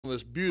on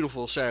this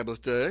beautiful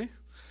Sabbath day.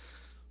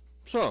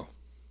 So,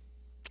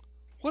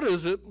 what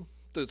is it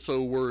that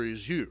so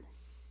worries you,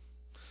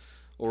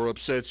 or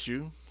upsets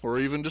you, or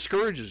even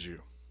discourages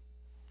you?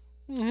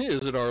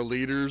 Is it our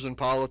leaders in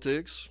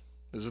politics?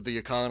 Is it the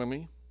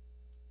economy?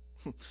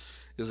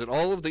 Is it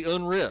all of the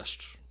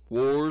unrest,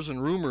 wars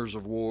and rumors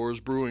of wars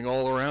brewing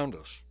all around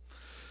us?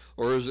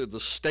 Or is it the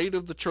state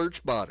of the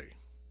church body?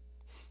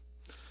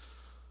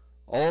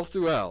 All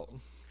throughout,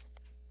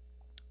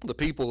 the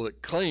people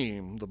that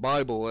claim the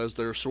Bible as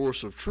their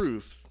source of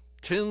truth,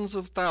 tens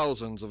of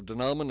thousands of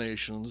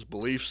denominations,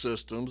 belief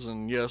systems,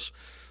 and yes,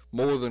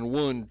 more than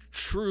one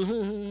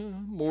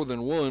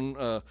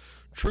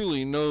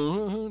truly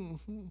knows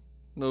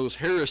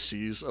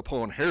heresies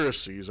upon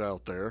heresies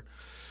out there.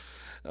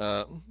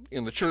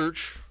 In the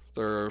church,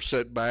 there are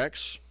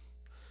setbacks,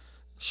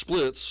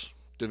 splits,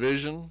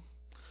 division,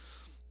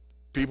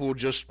 people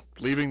just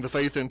leaving the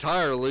faith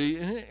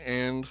entirely,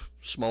 and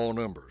small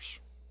numbers.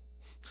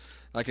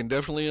 I can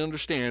definitely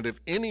understand if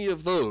any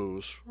of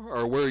those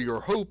are where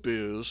your hope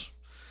is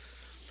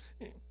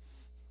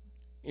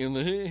in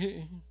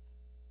that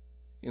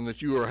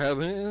you are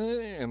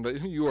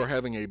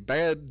having a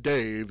bad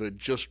day that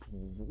just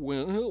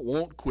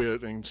won't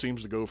quit and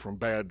seems to go from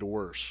bad to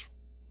worse.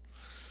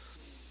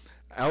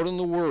 Out in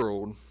the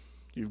world,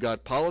 you've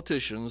got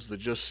politicians that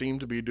just seem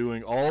to be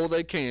doing all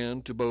they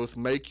can to both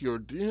make you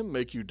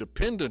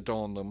dependent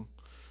on them,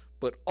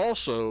 but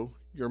also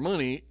your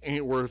money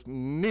ain't worth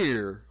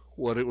near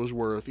what it was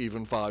worth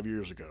even 5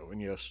 years ago.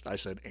 And yes, I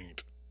said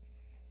ain't.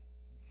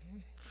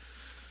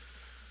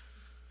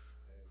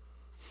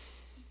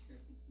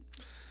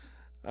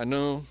 I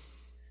know,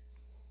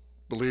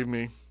 believe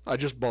me, I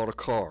just bought a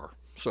car.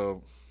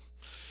 So,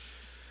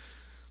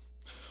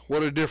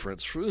 what a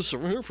difference from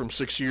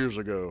 6 years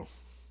ago,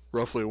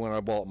 roughly when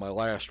I bought my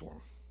last one.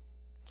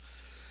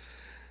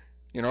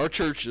 In our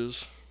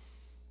churches,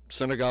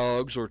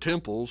 synagogues, or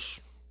temples,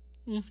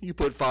 you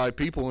put 5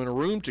 people in a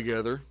room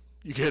together,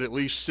 you get at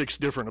least 6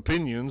 different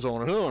opinions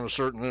on a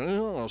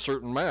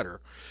certain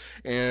matter.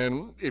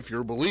 And if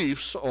your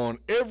beliefs on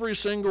every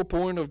single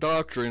point of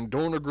doctrine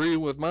don't agree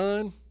with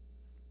mine,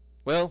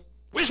 well,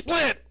 we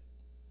split!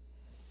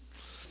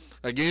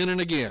 Again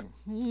and again.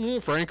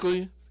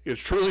 Frankly,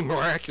 it's truly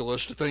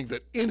miraculous to think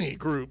that any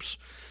groups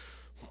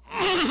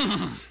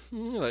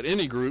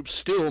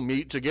still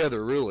meet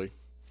together, really.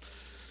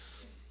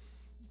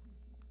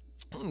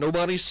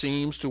 Nobody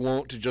seems to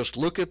want to just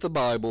look at the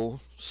Bible,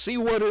 see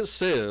what it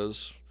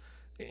says.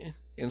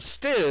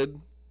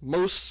 Instead,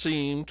 most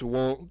seem to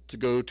want to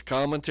go to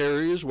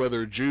commentaries,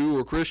 whether Jew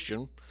or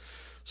Christian.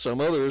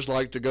 Some others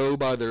like to go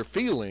by their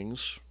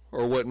feelings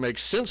or what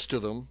makes sense to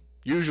them,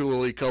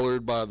 usually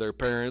colored by their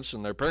parents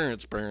and their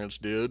parents' parents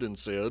did and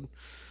said.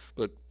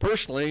 But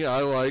personally,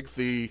 I like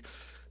the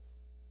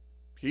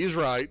he's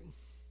right,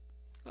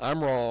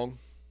 I'm wrong,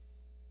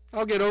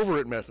 I'll get over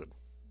it method.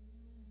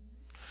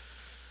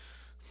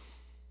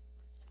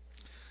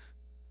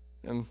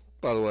 And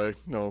by the way,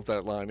 no,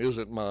 that line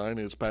isn't mine,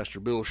 it's Pastor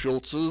Bill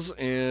Schultz's,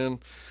 and,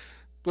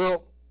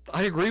 well,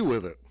 I agree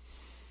with it.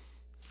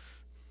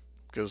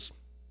 Because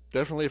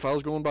definitely if I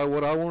was going by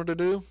what I wanted to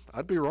do,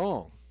 I'd be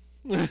wrong.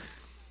 Though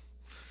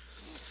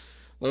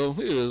it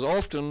is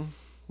often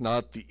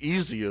not the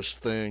easiest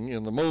thing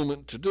in the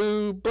moment to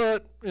do,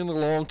 but in the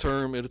long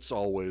term, it's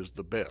always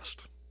the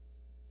best.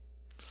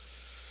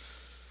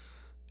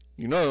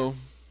 You know,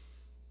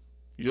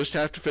 you just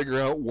have to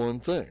figure out one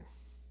thing.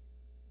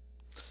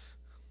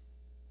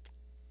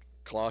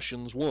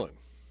 Colossians 1.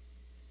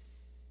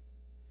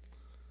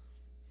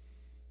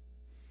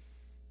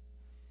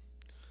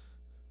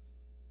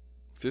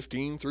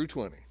 (15 through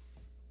 20).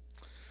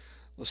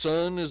 The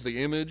Son is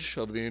the image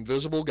of the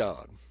invisible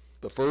God,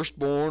 the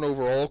firstborn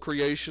over all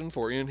creation,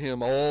 for in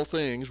him all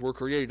things were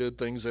created,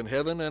 things in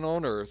heaven and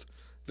on earth,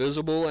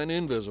 visible and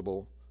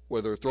invisible,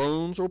 whether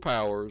thrones or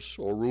powers,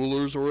 or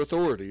rulers or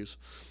authorities.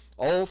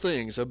 All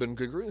things have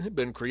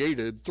been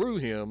created through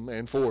him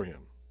and for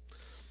him.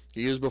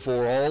 He is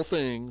before all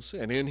things,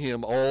 and in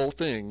him all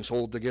things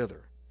hold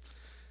together.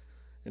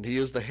 And he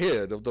is the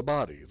head of the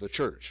body, the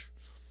church.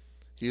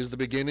 He is the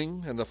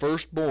beginning and the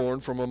firstborn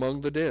from among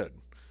the dead,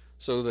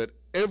 so that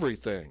in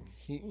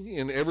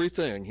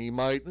everything he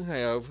might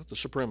have the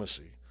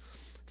supremacy.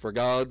 For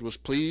God was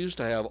pleased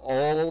to have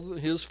all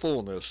his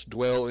fullness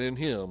dwell in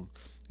him,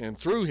 and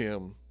through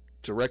him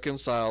to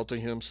reconcile to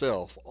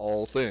himself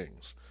all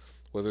things,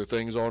 whether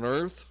things on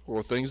earth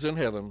or things in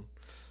heaven,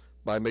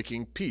 by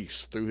making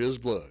peace through his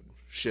blood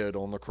shed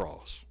on the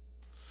cross.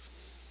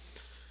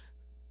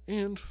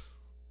 And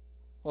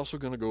also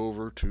going to go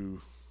over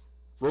to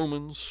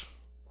Romans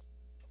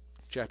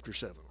chapter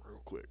 7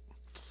 real quick.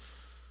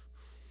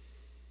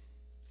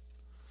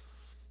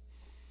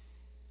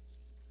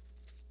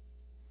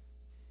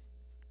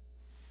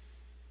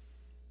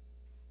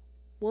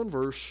 One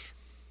verse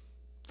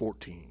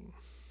 14.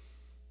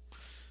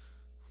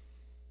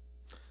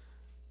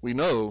 We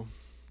know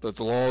that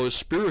the law is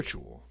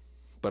spiritual,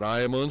 but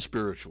I am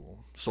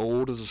unspiritual,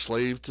 sold as a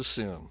slave to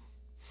sin.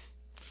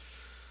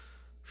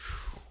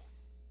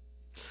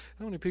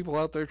 How many people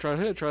out there try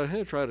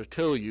to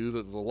tell you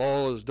that the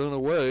law is done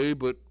away,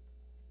 but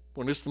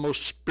when it's the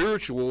most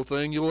spiritual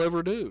thing you'll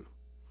ever do?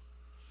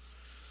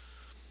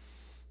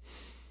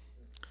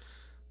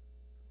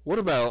 What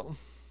about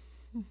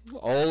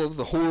all of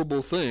the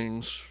horrible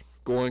things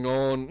going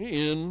on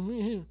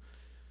in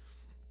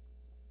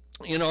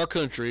our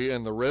country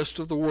and the rest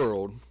of the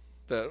world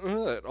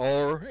that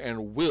are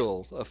and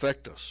will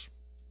affect us?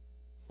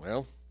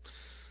 Well,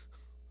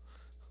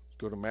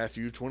 go to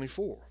Matthew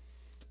 24.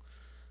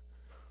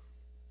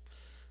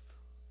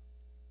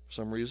 For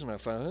some reason I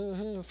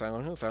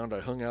found I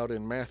hung out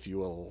in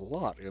Matthew a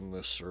lot in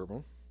this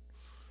sermon.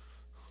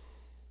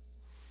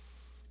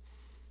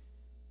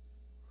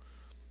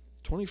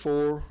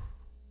 24,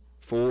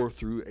 4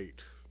 through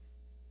 8.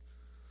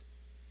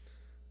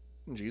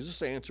 And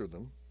Jesus answered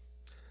them,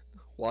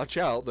 "Watch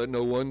out that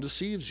no one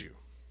deceives you.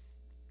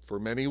 For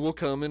many will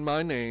come in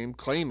my name,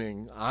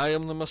 claiming, 'I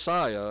am the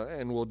Messiah,'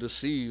 and will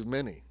deceive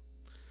many.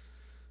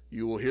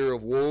 You will hear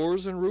of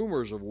wars and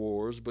rumors of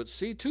wars, but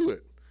see to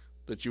it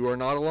that you are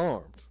not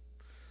alarmed.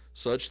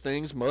 Such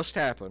things must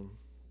happen,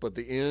 but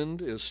the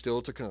end is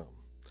still to come.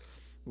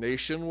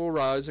 Nation will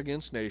rise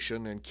against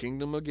nation, and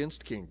kingdom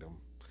against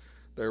kingdom.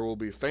 There will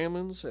be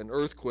famines and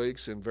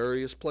earthquakes in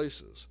various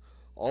places.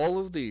 All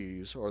of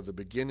these are the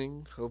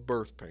beginning of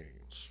birth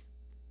pains."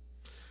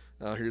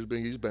 Now he's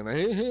been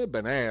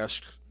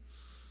asked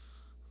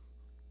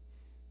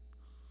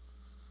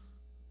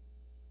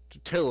to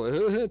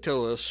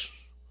tell us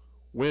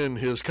when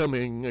his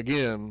coming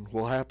again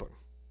will happen,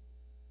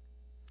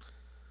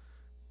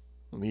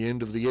 and the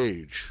end of the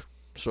age.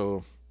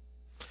 So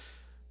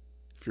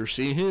if you're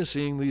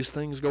seeing these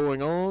things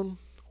going on,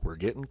 we're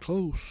getting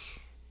close.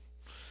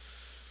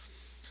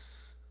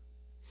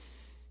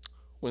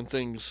 When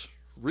things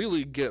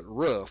really get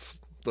rough,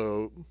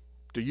 though,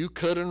 do you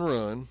cut and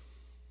run,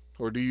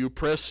 or do you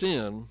press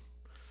in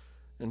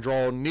and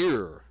draw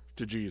nearer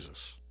to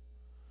Jesus?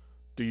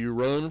 Do you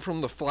run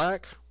from the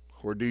flak,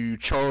 or do you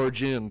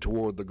charge in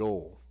toward the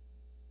goal?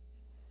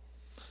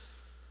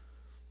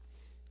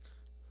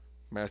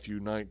 Matthew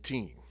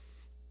 19.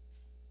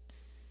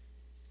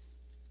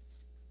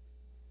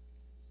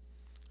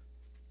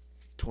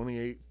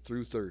 (28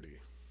 through 30).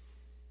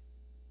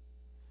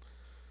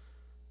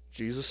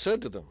 Jesus said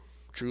to them,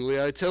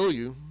 "Truly I tell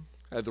you,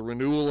 at the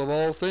renewal of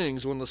all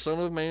things, when the Son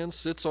of Man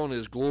sits on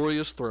his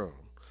glorious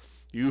throne,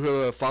 you who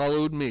have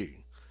followed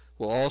me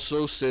will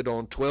also sit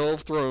on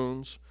 12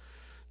 thrones,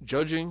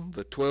 judging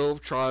the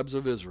 12 tribes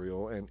of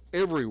Israel, and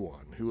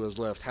everyone who has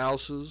left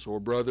houses or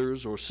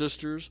brothers or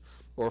sisters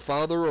or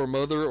father or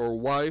mother or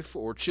wife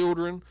or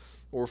children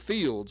or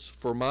fields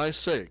for my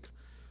sake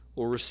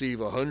will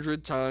receive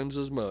 100 times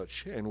as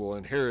much and will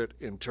inherit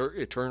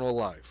eternal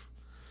life.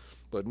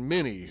 But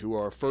many who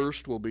are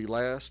first will be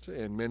last,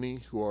 and many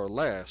who are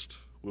last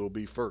will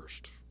be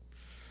first."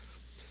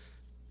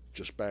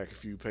 Just back a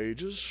few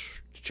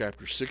pages,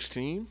 chapter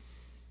 16,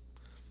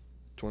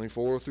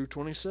 24 through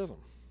 27.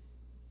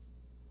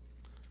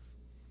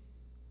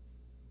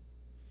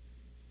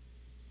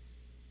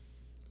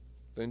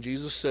 Then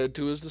Jesus said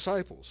to his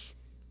disciples,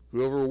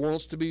 "Whoever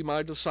wants to be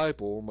my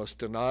disciple must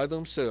deny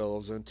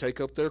themselves and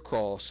take up their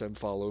cross and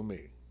follow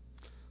me.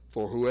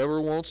 For whoever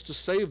wants to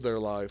save their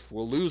life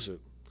will lose it,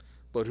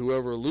 but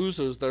whoever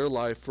loses their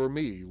life for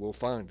me will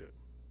find it.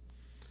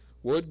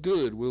 What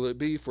good will it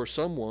be for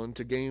someone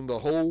to gain the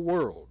whole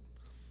world,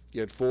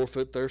 yet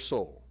forfeit their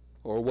soul?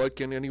 Or what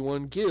can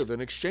anyone give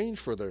in exchange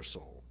for their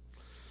soul?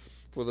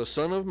 For the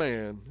Son of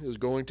Man is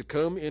going to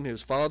come in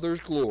his Father's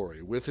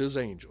glory with his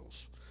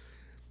angels,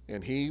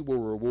 and he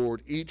will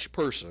reward each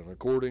person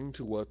according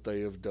to what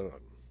they have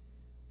done."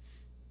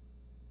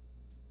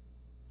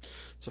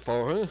 It's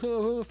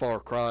a far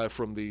cry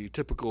from the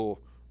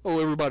typical,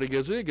 everybody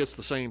gets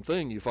the same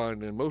thing you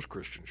find in most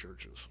Christian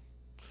churches.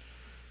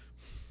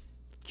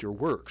 It's your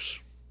works.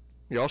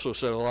 He also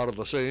said a lot of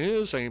the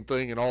same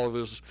thing in all of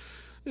his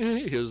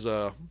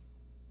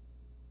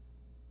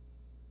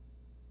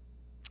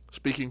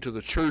speaking to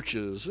the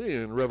churches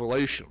in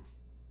Revelation.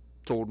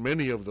 Told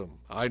many of them,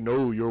 "I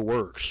know your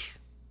works,"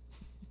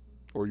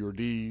 or your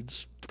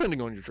deeds, depending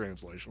on your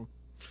translation.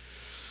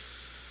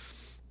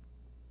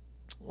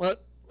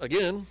 But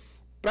again,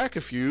 back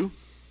a few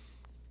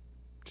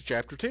to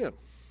chapter 10,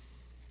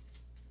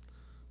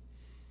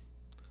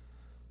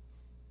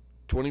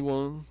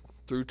 21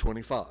 through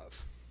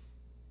 25.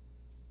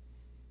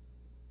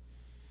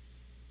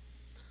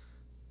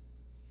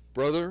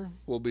 "Brother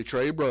will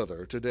betray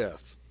brother to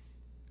death,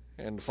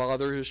 and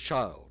father his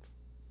child.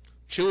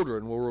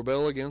 Children will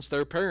rebel against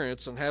their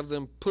parents and have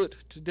them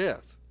put to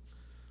death.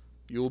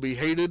 You will be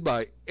hated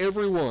by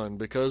everyone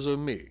because of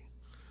me,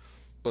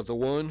 but the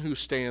one who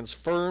stands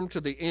firm to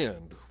the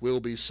end will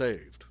be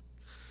saved.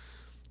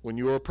 When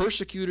you are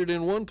persecuted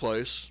in one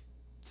place,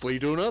 flee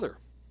to another.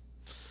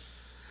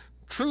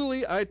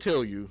 Truly I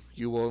tell you,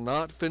 you will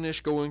not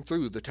finish going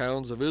through the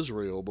towns of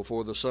Israel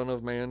before the Son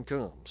of Man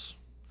comes.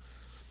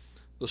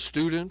 The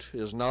student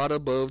is not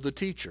above the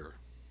teacher,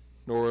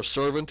 nor a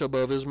servant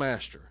above his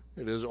master.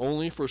 It is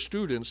only for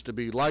students to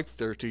be like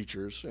their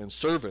teachers and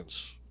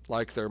servants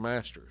like their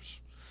masters.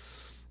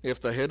 If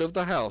the head of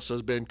the house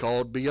has been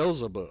called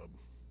Beelzebub,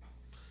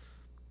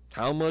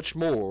 how much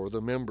more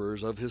the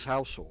members of his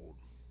household?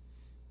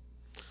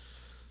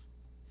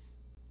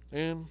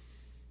 And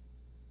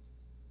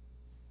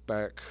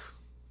back,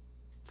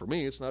 for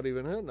me, it's not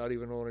even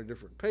on a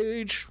different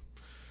page.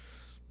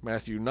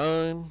 Matthew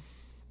 9,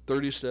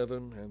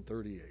 37 and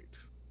 38.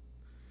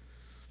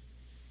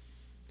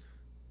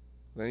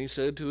 Then he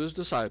said to his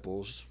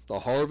disciples,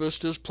 "The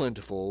harvest is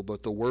plentiful,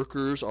 but the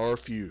workers are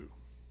few.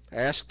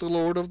 Ask the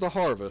Lord of the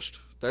harvest,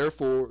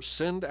 therefore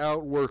send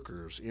out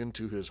workers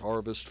into his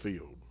harvest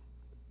field."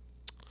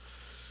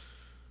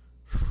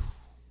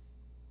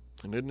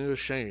 And isn't it a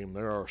shame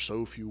there are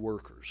so few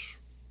workers?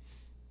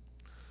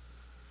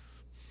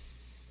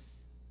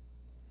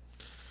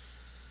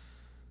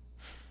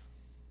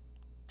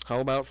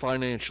 How about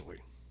financially?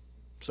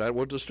 Is that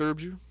what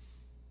disturbs you?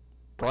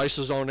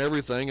 Prices on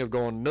everything have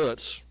gone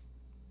nuts.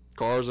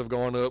 Cars have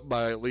gone up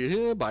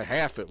by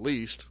half at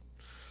least.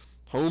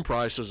 Home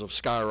prices have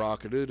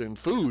skyrocketed, and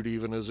food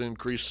even has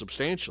increased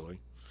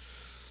substantially.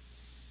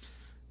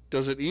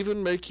 Does it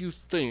even make you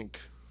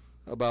think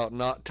about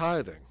not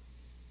tithing?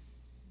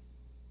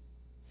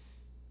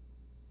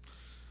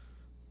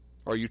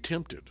 Are you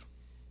tempted?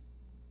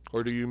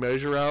 Or do you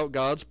measure out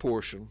God's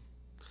portion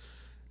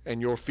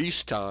and your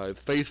feast tithe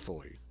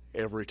faithfully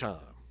every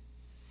time?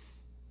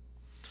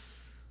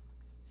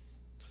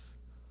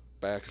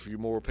 Back a few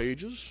more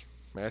pages,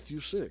 Matthew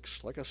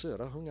 6. Like I said,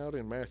 I hung out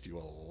in Matthew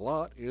a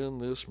lot in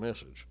this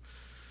message.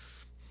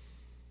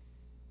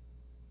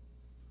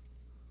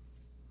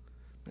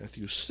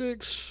 Matthew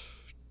 6,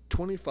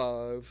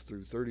 25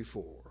 through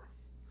 34.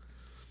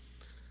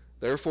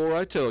 "Therefore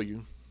I tell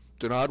you,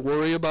 do not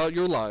worry about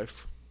your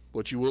life,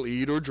 what you will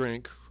eat or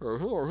drink,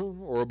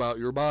 or about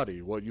your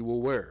body, what you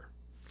will wear.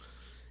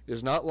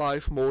 Is not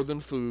life more than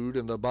food,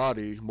 and the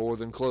body more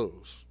than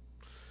clothes?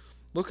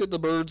 Look at the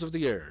birds of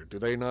the air. Do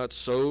they not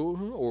sow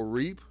or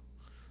reap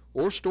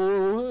or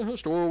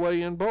store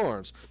away in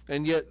barns?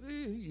 And yet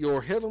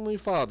your heavenly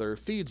Father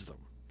feeds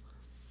them.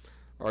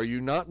 Are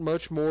you not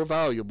much more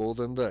valuable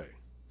than they?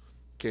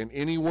 Can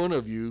any one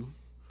of you,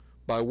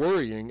 by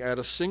worrying, add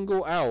a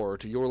single hour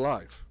to your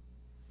life?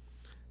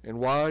 And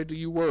why do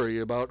you worry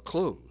about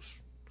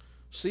clothes?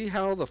 See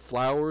how the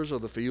flowers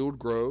of the field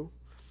grow?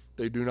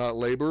 They do not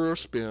labor or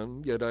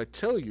spin, yet I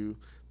tell you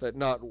that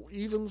not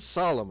even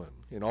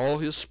Solomon, in all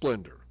his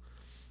splendor,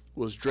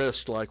 was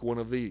dressed like one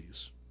of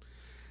these.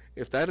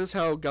 If that is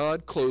how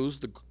God clothes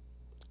the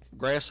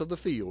grass of the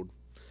field,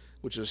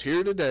 which is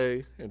here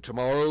today and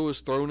tomorrow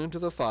is thrown into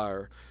the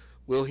fire,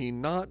 will he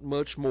not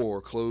much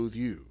more clothe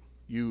you,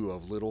 you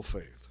of little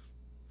faith?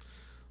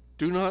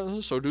 Do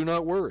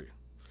not worry,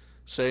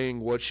 saying,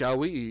 what shall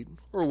we eat,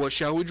 or what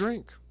shall we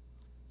drink,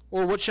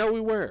 or what shall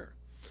we wear?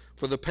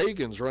 For the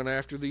pagans run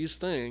after these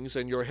things,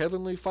 and your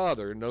heavenly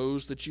Father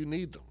knows that you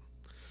need them.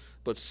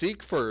 But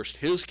seek first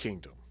his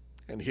kingdom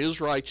and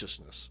his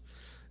righteousness,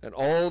 and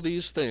all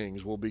these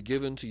things will be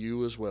given to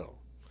you as well.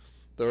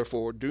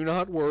 Therefore do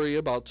not worry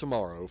about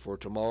tomorrow, for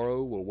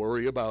tomorrow will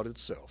worry about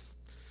itself.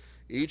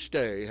 Each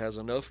day has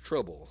enough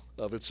trouble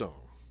of its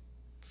own."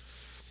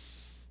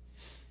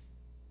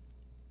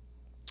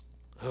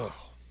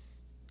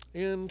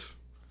 And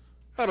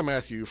out of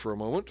Matthew for a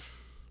moment,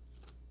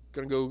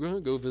 gonna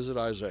go visit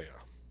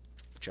Isaiah,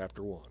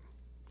 chapter 1.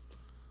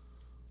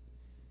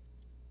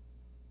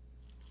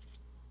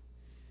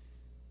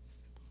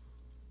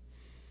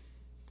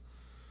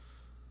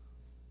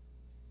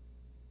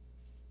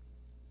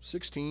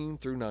 (16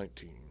 through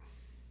 19).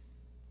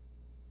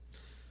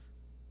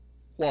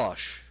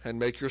 "Wash and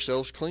make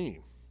yourselves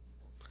clean.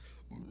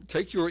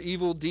 Take your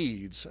evil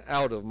deeds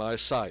out of my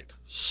sight.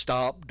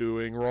 Stop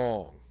doing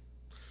wrong.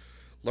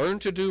 Learn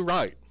to do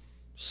right.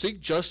 Seek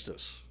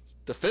justice.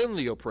 Defend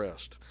the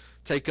oppressed.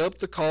 Take up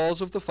the cause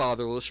of the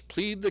fatherless.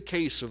 Plead the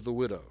case of the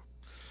widow.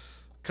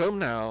 Come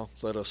now,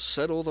 let us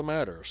settle the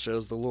matter,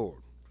 says the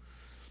Lord.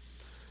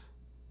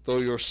 Though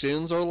your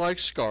sins are like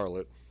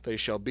scarlet, they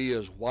shall be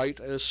as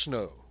white as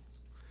snow.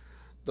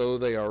 Though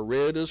they are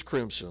red as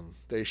crimson,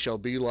 they shall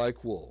be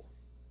like wool.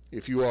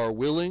 If you are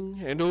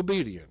willing and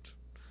obedient,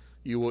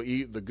 you will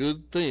eat the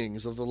good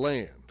things of the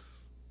land."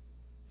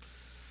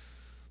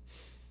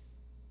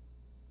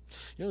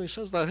 You know, he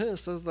says that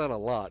a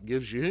lot.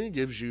 Gives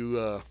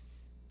you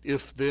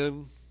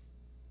if-then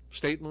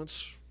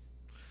statements.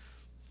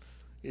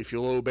 If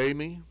you'll obey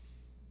me,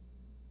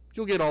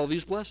 you'll get all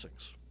these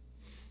blessings.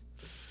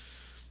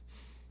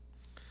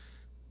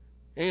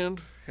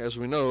 And, as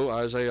we know,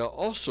 Isaiah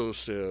also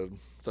said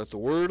that the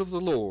word of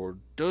the Lord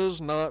does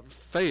not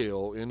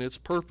fail in its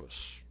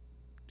purpose.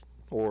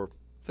 Or,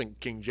 I think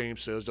King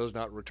James says, does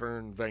not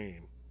return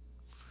vain.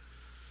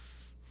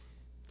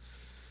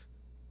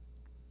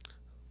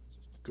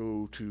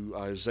 Go to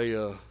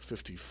Isaiah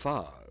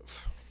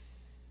 55.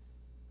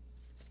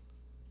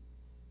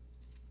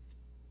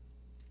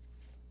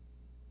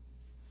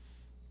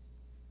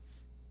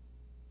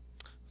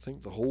 I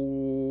think the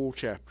whole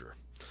chapter.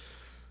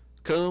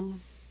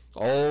 "Come,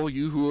 all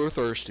you who are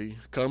thirsty,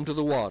 come to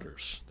the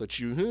waters, that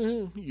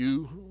you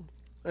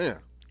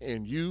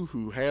And you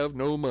who have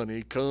no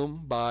money,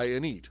 come buy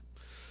and eat.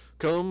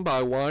 Come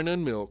buy wine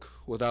and milk,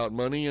 without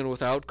money and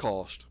without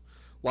cost.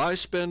 Why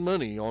spend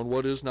money on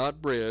what is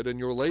not bread, and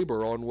your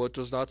labor on what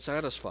does not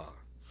satisfy?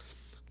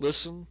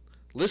 Listen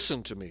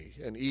to me,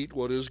 and eat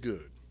what is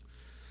good,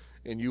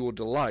 and you will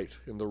delight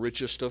in the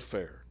richest of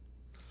fare.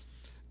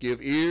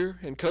 Give ear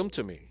and come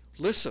to me.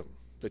 Listen,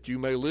 that you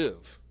may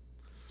live.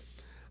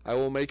 I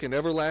will make an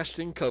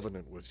everlasting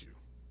covenant with you,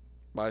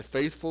 my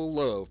faithful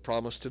love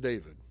promised to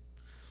David.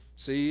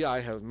 See,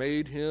 I have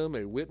made him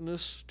a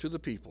witness to the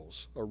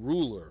peoples, a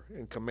ruler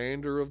and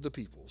commander of the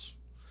peoples.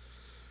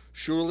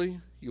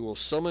 Surely you will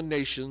summon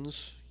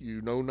nations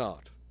you know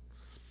not,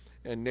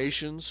 and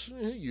nations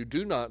you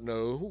do not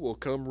know will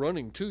come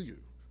running to you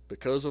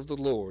because of the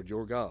Lord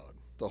your God,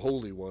 the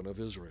Holy One of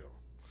Israel.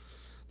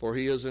 For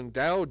he has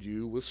endowed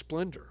you with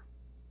splendor.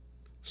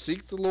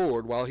 Seek the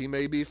Lord while he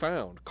may be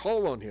found.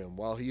 Call on him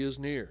while he is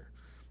near.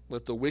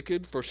 Let the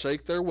wicked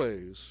forsake their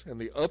ways, and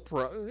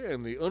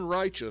the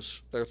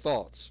unrighteous their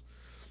thoughts.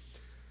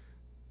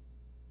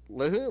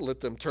 Let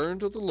them turn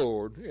to the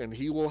Lord, and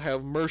he will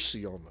have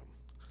mercy on them,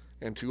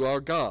 and to our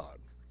God,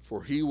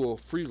 for he will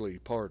freely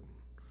pardon.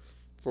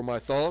 For my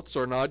thoughts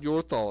are not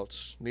your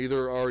thoughts,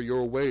 neither are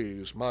your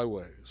ways my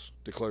ways,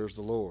 declares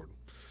the Lord.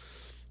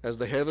 As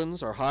the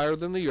heavens are higher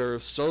than the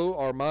earth, so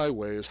are my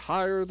ways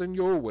higher than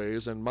your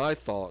ways, and my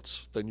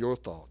thoughts than your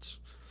thoughts.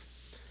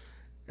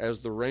 As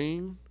the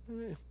rain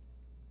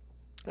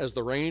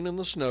and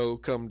the snow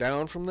come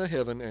down from the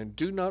heaven and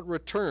do not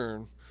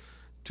return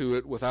to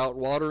it without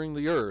watering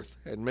the earth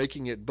and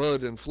making it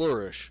bud and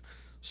flourish,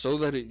 so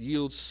that it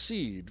yields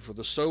seed for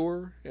the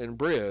sower and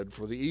bread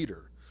for the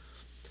eater,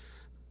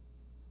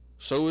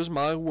 so is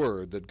my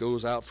word that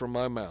goes out from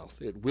my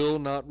mouth. It will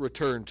not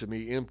return to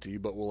me empty,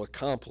 but will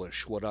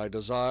accomplish what I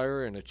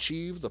desire and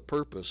achieve the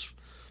purpose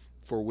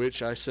for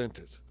which I sent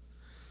it.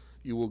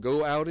 You will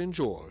go out in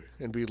joy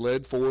and be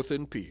led forth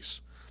in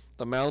peace.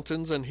 The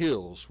mountains and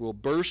hills will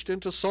burst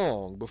into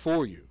song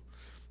before you,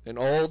 and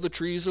all the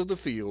trees of the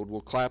field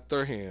will clap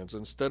their hands.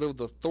 Instead of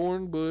the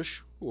thorn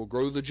bush will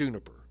grow the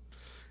juniper,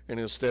 and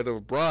instead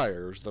of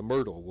briars the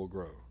myrtle will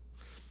grow.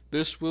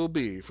 This will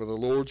be for the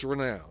Lord's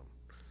renown,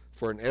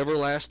 for an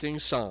everlasting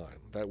sign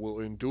that will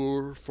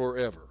endure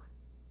forever.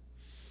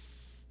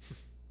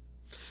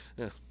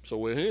 So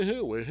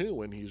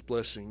when he's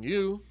blessing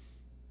you,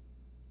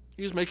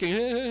 he's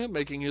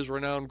making his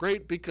renown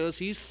great because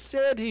he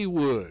said he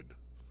would.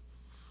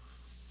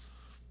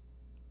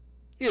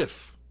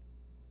 If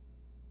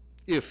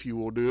you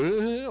will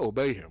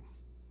obey him.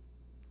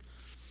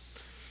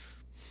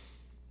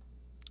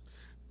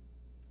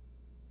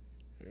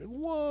 And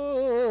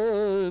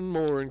one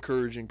more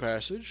encouraging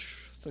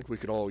passage. I think we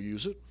could all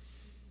use it.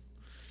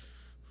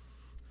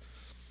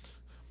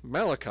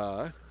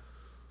 Malachi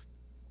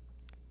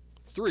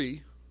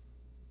 3,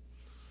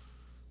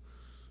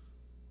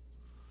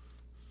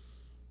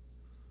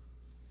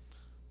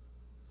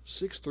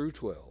 six through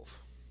 12.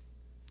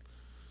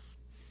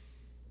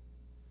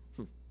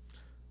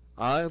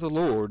 I, the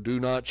Lord, do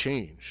not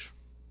change.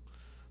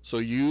 So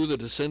you, the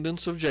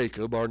descendants of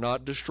Jacob, are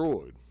not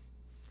destroyed.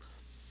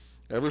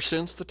 Ever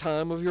since the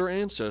time of your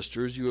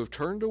ancestors, you have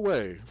turned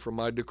away from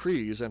my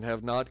decrees and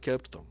have not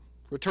kept them.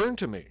 Return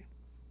to me,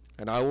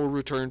 and I will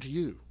return to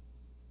you.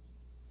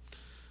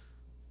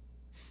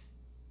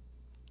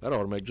 That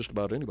ought to make just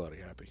about anybody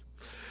happy.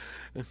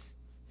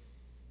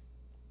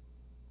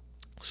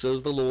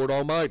 Says the Lord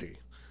Almighty.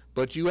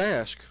 But you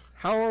ask,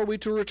 how are we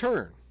to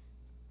return?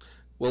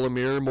 Will a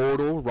mere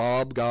mortal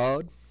rob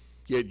God?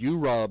 Yet you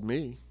rob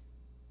me.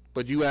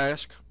 But you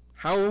ask,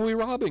 how are we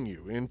robbing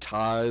you? In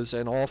tithes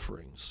and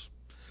offerings.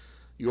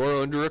 You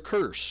are under a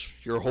curse,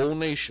 your whole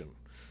nation,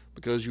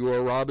 because you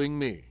are robbing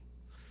me.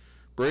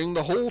 Bring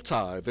the whole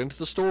tithe into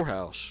the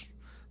storehouse,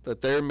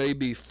 that there may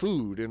be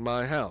food in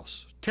my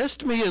house.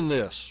 Test me in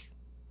this.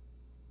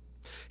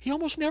 He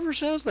almost never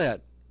says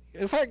that.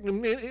 In fact,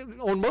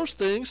 on most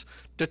things,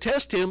 to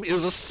test him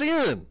is a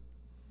sin.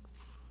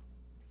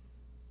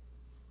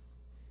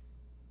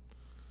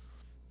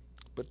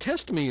 But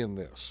test me in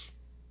this,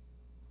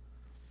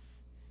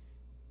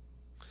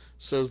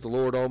 says the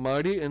Lord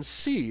Almighty, and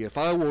see if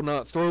I will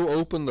not throw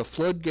open the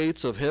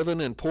floodgates of heaven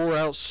and pour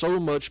out so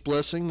much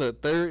blessing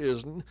that there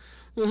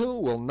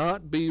will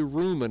not be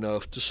room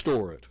enough to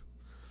store it.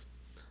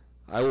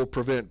 I will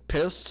prevent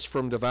pests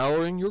from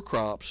devouring your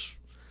crops,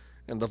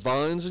 and the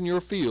vines in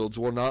your fields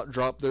will not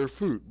drop their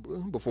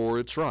fruit before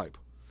it's ripe,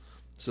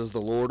 says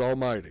the Lord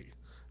Almighty.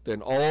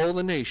 Then all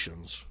the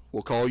nations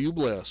will call you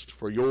blessed,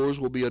 for yours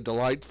will be a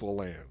delightful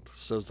land,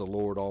 says the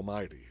Lord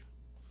Almighty.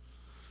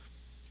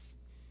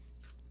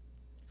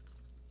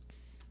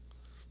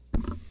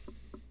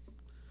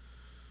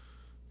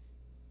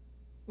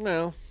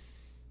 Now,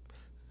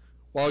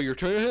 while you're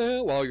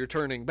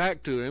turning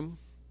back to him,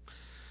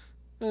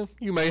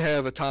 you may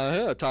have a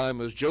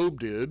time as Job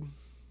did.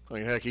 I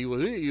mean, heck, he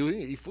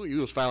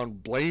was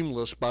found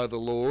blameless by the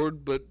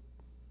Lord, but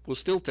was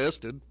still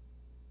tested.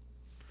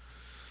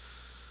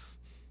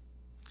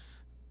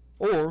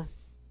 Or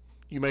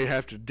you may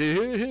have to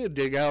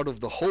dig out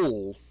of the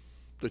hole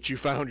that you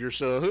found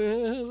yourself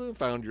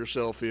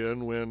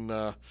in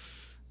when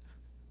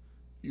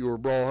you were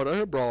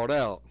brought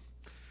out.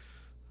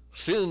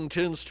 Sin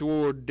tends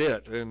toward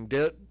debt, and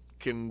debt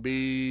can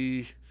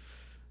be,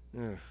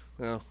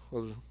 well,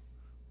 what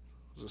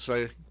does it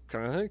say?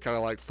 Kind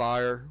of like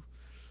fire,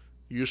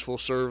 useful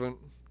servant,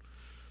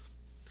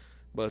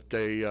 but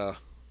I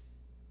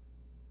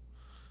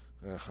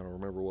don't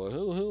remember what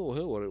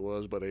it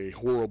was, but a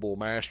horrible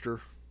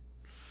master.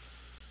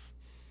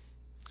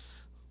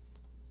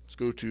 Let's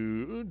go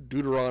to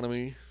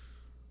Deuteronomy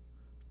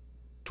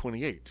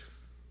 28.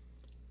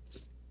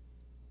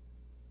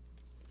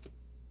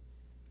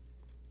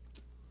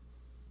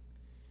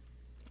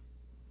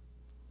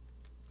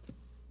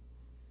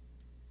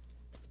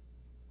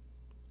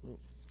 Oh,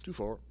 too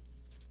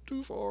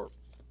far.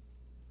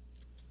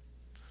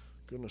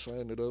 Goodness, I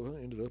ended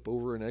up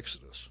over in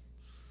Exodus.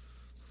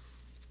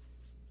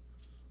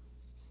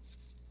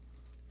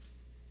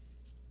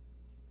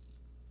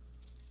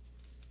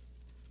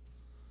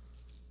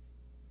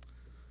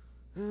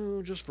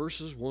 Oh, just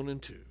verses 1 and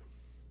 2.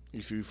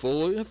 If you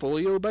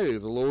fully obey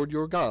the Lord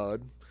your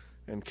God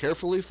and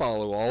carefully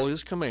follow all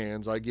his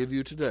commands I give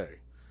you today,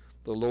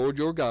 the Lord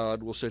your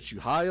God will set you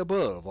high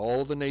above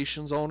all the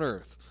nations on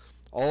earth.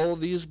 All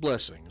these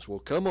blessings will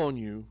come on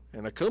you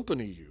and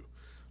accompany you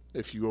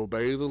if you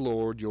obey the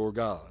Lord your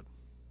God.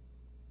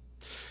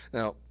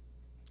 Now,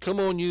 come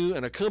on you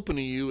and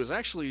accompany you is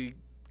actually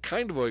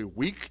kind of a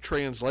weak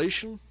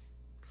translation.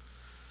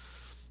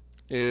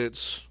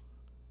 It's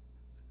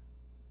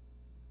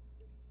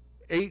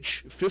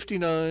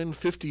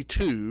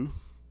H5952,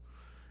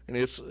 and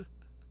it's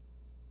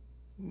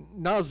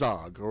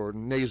Nazog, or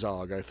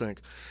Nazog, I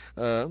think.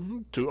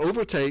 To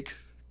overtake,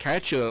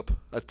 catch up,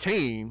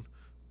 attain,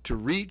 to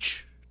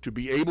reach, to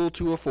be able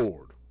to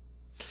afford.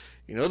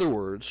 In other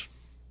words,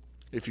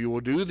 if you will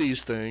do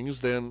these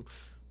things, then,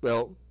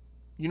 well,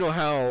 you know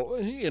how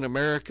in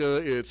America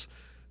it's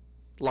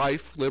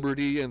life,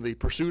 liberty, and the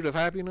pursuit of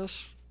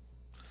happiness?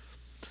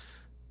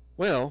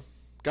 Well,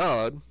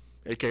 God,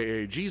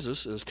 aka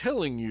Jesus, is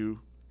telling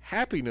you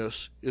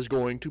happiness is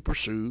going to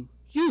pursue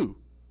you.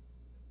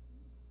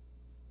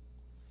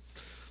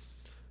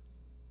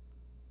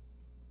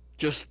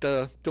 Just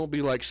don't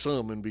be like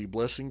some and be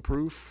blessing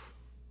proof.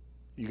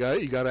 You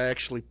got to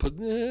actually put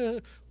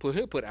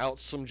out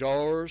some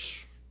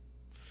jars.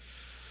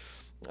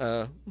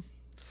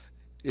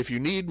 If you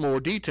need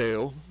more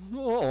detail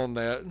on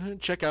that,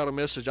 check out a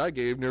message I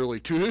gave nearly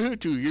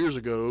two years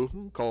ago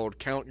called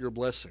 "Count Your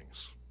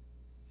Blessings."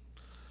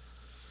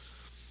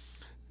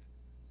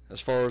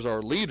 As far as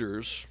our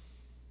leaders,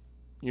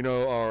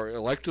 our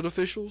elected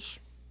officials,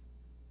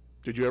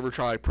 did you ever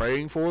try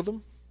praying for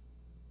them?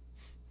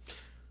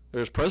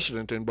 There's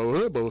precedent in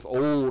both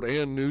Old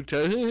and New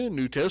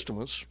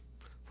Testaments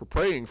for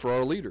praying for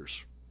our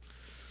leaders.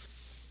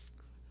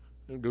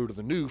 We'll go to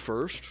the New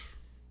first.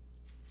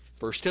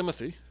 1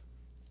 Timothy.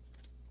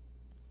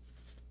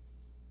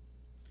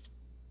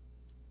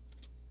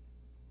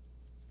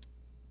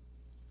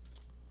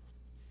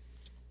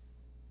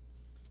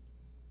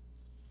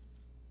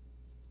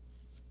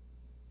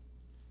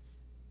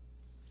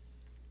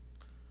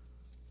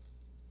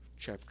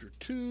 Chapter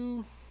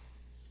 2,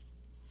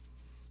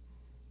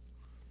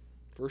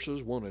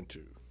 verses 1 and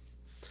 2.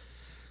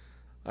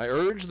 I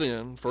urge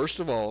then, first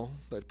of all,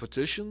 that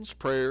petitions,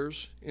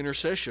 prayers,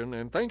 intercession,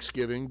 and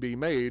thanksgiving be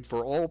made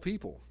for all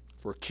people,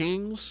 for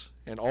kings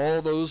and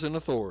all those in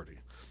authority,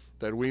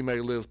 that we may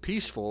live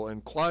peaceful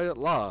and quiet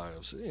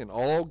lives in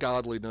all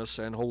godliness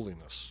and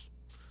holiness.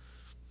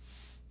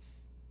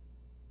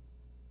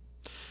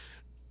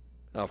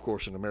 Now, of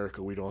course, in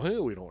America we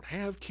don't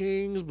have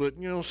kings, but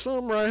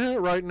some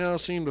right now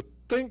seem to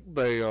think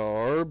they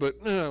are.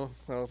 But well,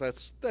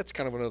 that's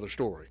kind of another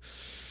story.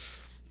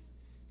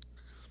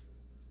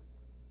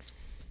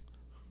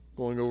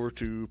 Going over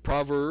to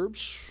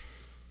Proverbs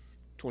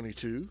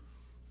 22.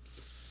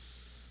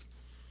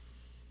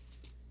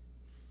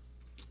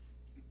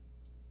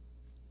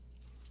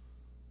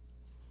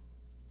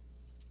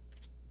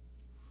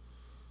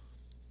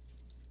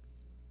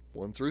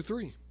 One through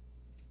 3.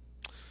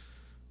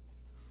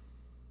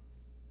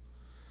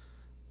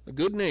 A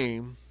good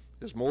name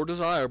is more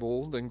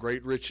desirable than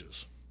great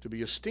riches. To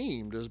be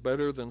esteemed is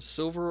better than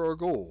silver or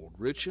gold.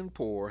 Rich and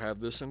poor have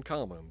this in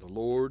common. The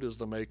Lord is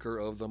the maker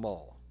of them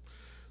all.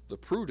 The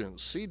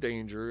prudent see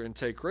danger and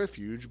take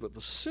refuge, but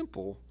the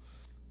simple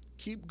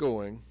keep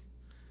going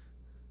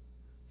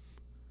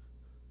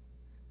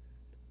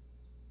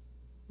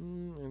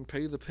and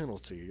pay the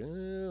penalty.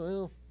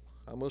 Well,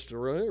 I must have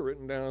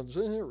written down,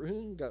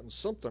 gotten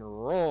something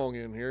wrong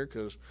in here,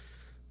 because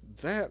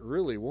that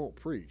really won't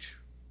preach.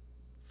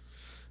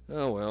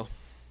 Oh well,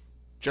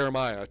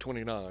 Jeremiah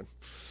 29.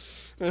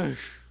 I'll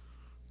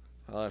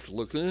have to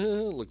look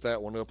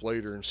that one up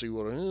later and see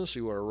what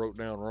I wrote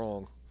down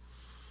wrong.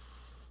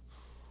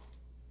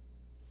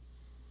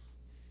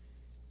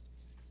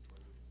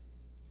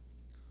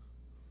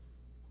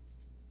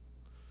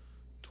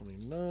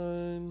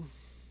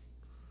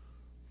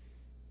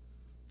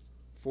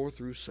 4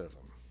 through 7.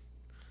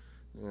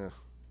 Yeah.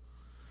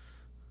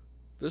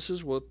 This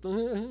is what the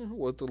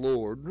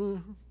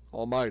Lord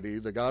Almighty,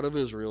 the God of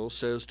Israel,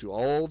 says to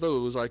all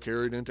those I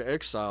carried into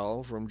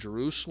exile from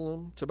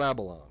Jerusalem to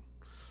Babylon.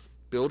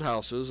 Build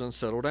houses and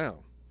settle down.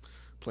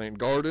 Plant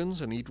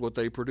gardens and eat what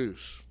they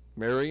produce.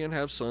 Marry and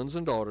have sons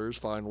and daughters.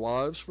 Find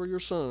wives for your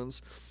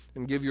sons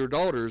and give your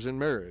daughters in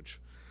marriage,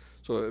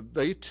 so that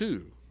they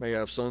too may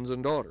have sons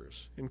and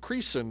daughters.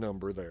 Increase in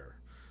number there.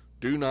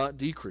 Do not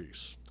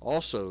decrease.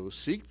 Also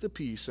seek the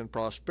peace and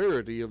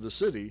prosperity of the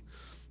city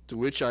to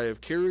which I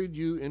have carried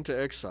you into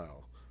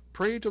exile.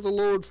 Pray to the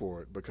Lord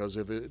for it, because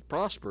if it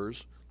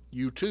prospers,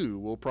 you too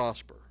will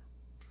prosper.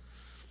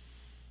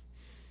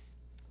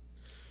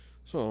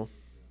 So,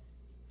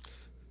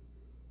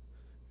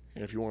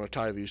 and if you want to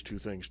tie these two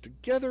things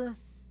together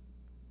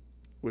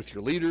with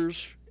your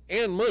leaders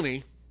and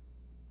money,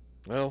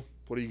 well,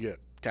 what do you get?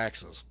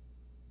 Taxes.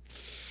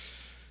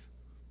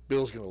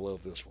 Bill's going to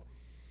love this one.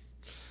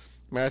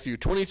 Matthew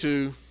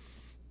 22,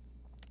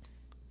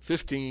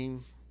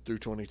 15 through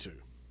 22.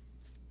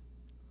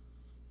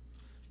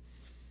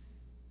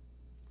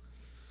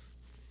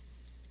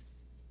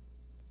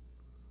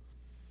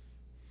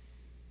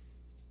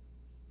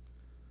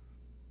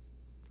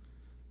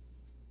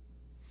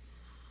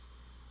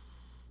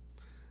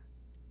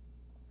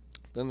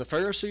 Then the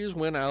Pharisees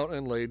went out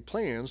and laid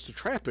plans to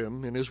trap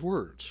him in his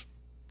words.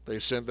 They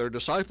sent their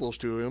disciples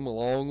to him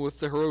along with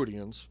the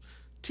Herodians.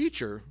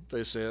 Teacher,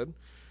 they said,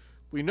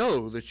 we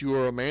know that you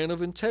are a man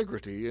of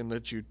integrity and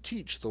that you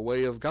teach the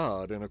way of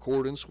God in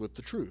accordance with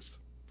the truth.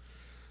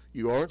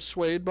 You aren't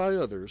swayed by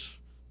others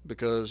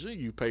because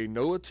you pay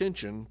no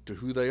attention to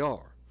who they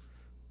are.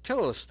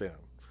 Tell us then,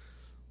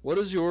 what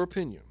is your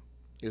opinion?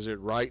 Is it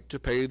right to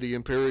pay the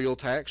imperial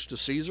tax to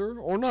Caesar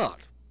or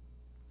not?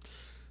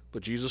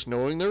 But Jesus,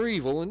 knowing their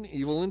evil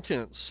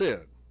intent,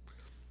 said,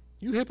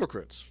 you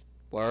hypocrites,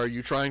 why are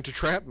you trying to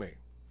trap me?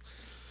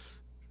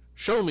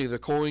 Show me the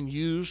coin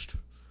used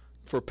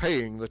for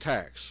paying the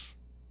tax.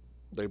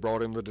 They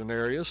brought him the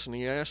denarius, and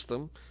he asked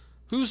them,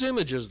 whose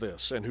image is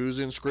this, and whose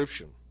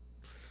inscription?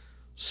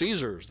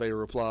 Caesar's, they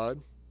replied.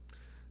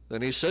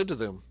 Then he said to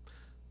them,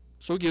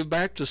 so give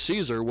back to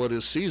Caesar what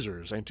is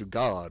Caesar's, and to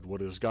God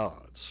what is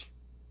God's.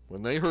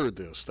 When they heard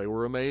this, they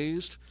were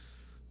amazed,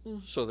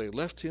 so they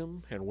left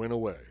him and went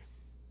away.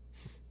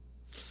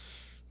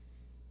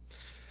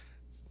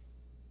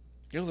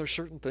 You know, there's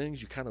certain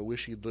things you kind of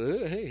wish he'd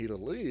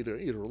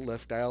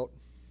left out.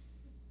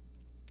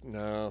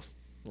 No,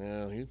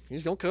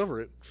 he's going to cover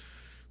it.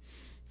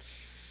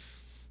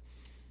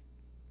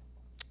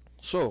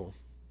 So,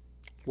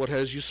 what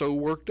has you so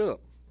worked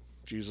up?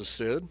 Jesus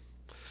said,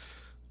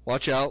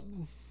 watch out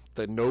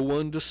that no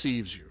one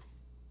deceives you.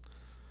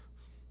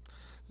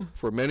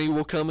 For many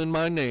will come in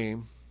my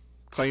name,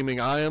 claiming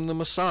I am the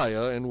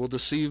Messiah, and will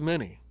deceive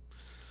many.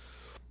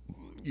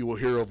 You will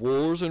hear of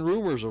wars and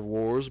rumors of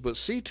wars, but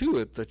see to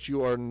it that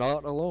you are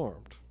not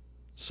alarmed.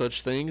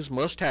 Such things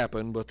must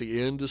happen, but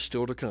the end is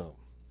still to come.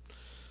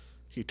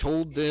 He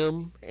told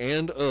them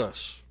and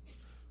us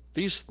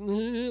these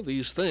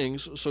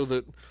things so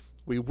that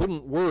we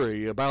wouldn't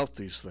worry about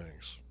these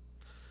things,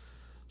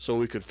 so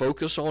we could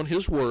focus on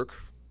his work,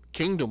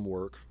 kingdom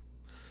work,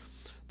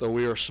 though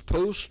we are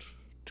supposed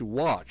to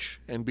watch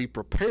and be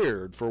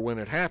prepared for when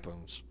it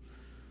happens,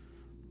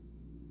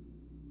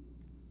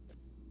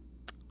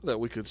 that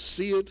we could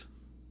see it,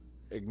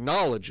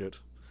 acknowledge it,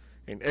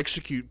 and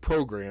execute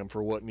program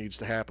for what needs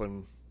to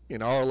happen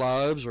in our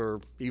lives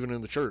or even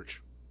in the church.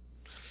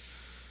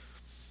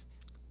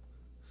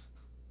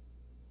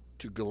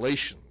 To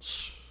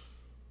Galatians.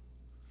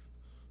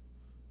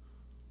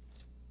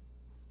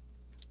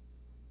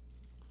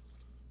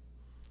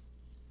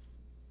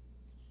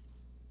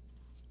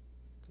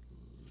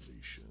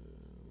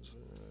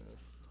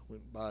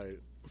 Went by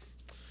it.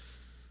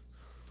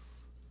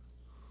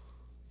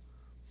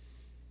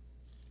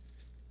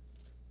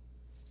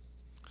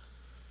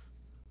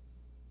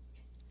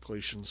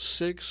 Galatians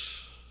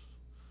 6,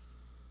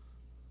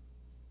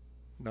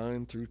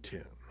 9 through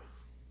 10.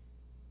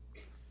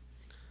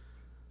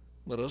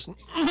 Let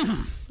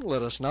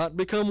us not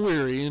become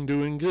weary in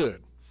doing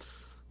good,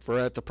 for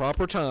at the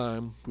proper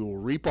time we will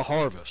reap a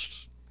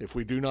harvest if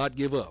we do not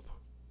give up.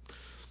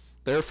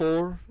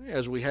 Therefore,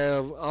 as we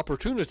have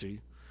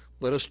opportunity,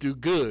 let us do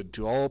good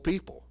to all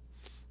people,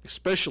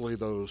 especially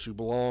those who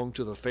belong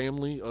to the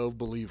family of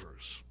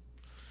believers.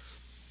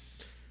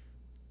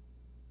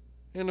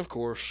 And of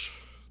course,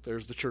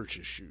 there's the church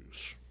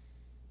issues.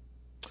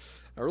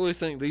 I really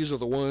think these are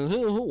the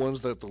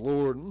ones that the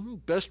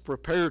Lord best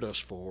prepared us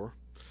for,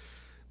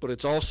 but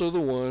it's also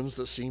the ones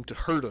that seem to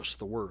hurt us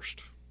the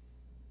worst.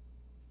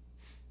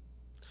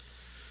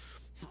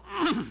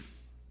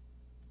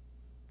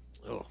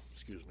 Oh,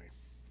 excuse me.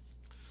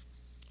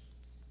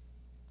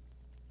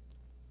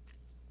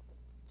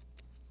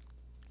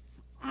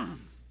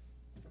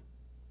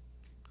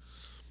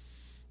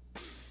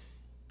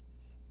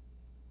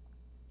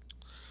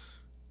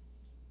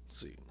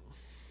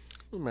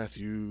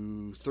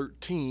 Matthew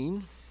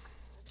 13,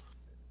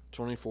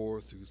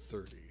 24 through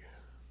 30.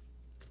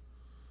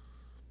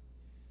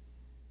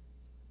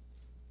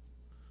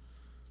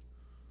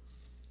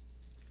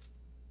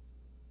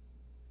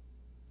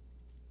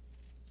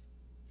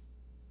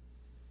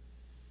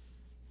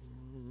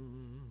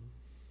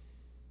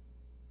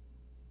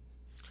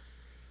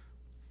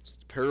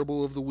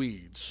 parable of the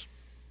weeds.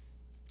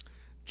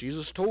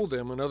 Jesus told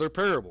them another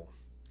parable.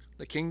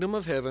 The kingdom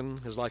of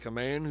heaven is like a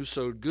man who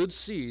sowed good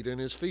seed in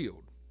his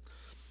field.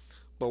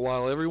 But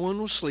while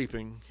everyone was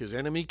sleeping, his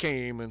enemy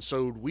came and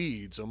sowed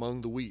weeds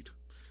among the wheat,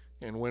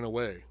 and went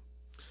away.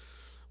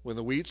 When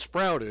the wheat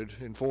sprouted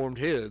and formed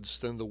heads,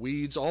 then the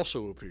weeds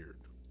also appeared.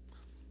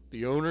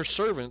 The owner's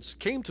servants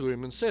came to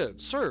him and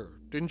said, "Sir,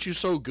 didn't you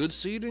sow good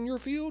seed in your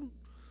field?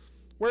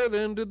 Where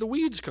then did the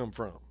weeds come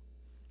from?"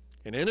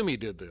 "An enemy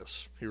did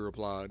this," he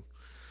replied.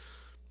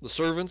 The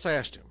servants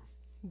asked him,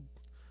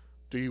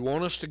 "Do you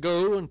want us to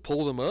go and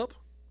pull them up?"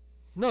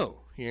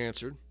 "No," he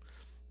answered,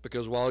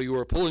 "because while you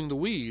are pulling the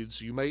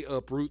weeds, you may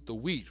uproot the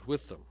wheat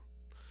with them.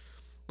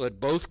 Let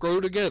both grow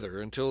together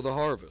until the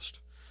harvest.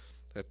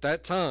 At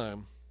that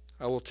time,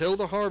 I will tell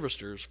the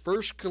harvesters,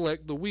 first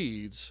collect the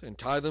weeds and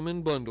tie them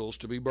in bundles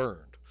to be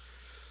burned.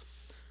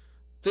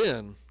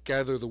 Then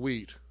gather the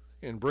wheat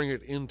and bring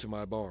it into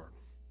my barn."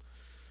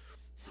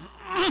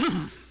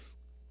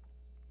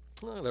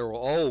 There will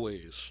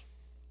always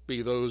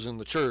be those in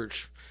the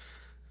church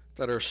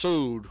that are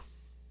sowed,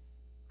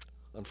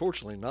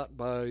 unfortunately, not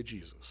by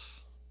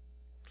Jesus.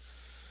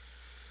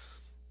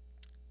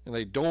 And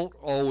they don't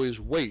always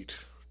wait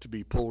to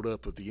be pulled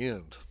up at the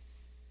end.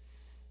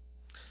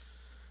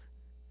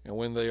 And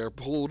when they are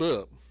pulled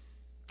up,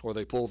 or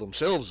they pull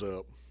themselves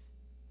up,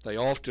 they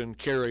often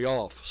carry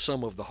off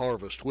some of the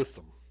harvest with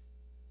them.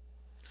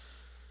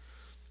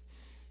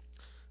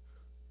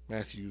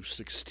 Matthew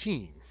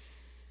 16.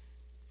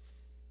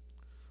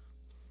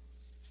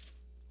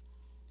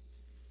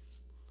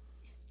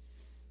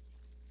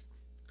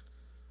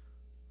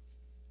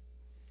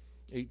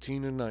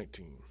 (18 and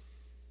 19).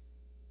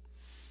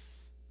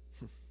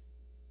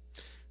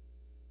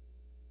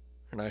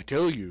 "And I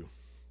tell you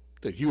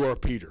that you are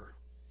Peter,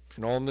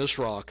 and on this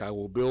rock I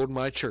will build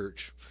my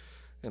church,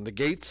 and the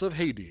gates of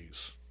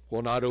Hades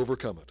will not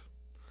overcome it.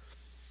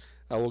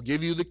 I will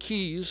give you the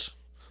keys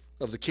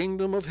of the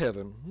kingdom of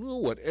heaven.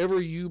 Whatever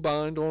you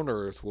bind on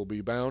earth will be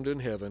bound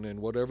in heaven,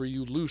 and whatever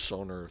you loose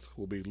on earth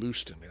will be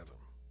loosed in heaven."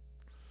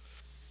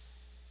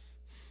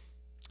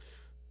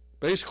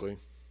 Basically,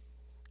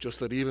 just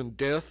that even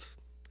death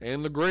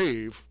and the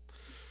grave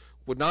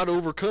would not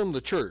overcome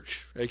the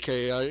church,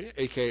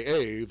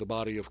 aka the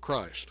body of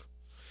Christ.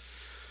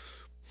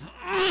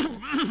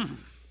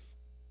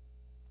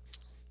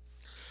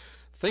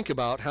 Think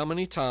about how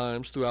many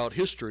times throughout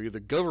history the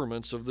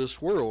governments of this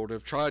world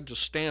have tried to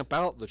stamp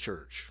out the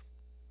church.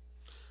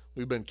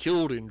 We've been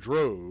killed in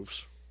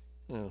droves,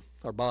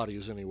 our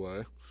bodies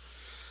anyway,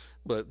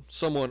 but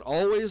someone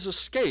always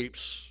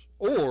escapes,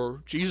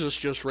 or Jesus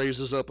just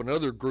raises up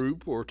another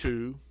group or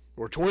two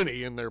or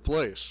 20 in their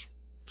place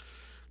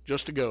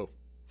just to go,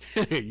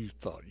 "You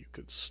thought you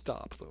could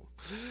stop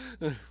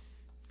them."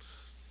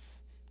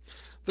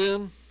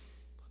 Then,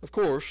 of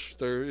course,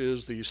 there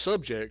is the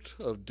subject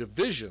of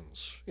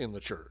divisions in the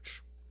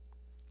church,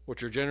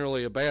 which are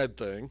generally a bad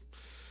thing,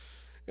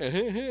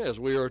 as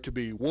we are to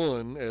be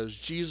one as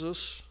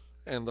Jesus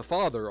and the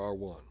Father are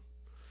one.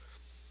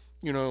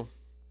 You know,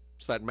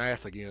 it's that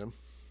math again.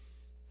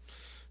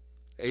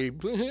 A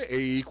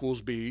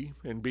equals B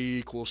and B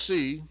equals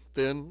C,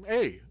 then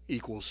A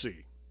equals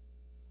C.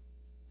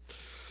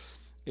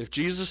 If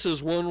Jesus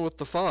is one with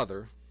the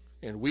Father,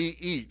 and we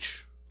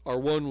each are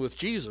one with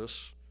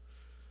Jesus,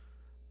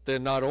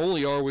 then not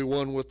only are we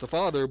one with the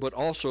Father, but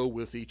also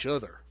with each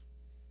other.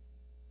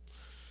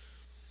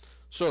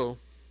 So,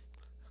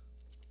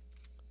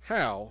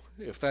 how,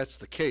 if that's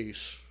the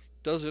case,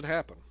 does it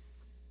happen?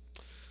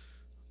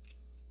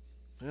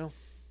 Well,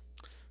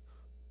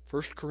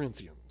 1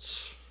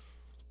 Corinthians.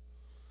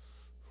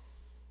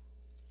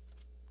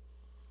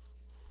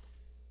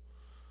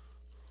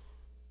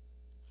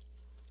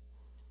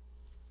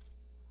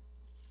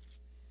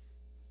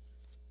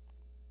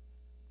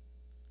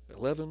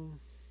 (11)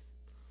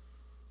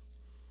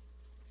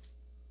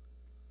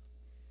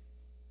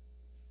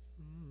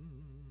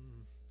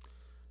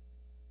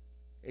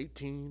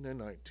 18 and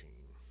 19.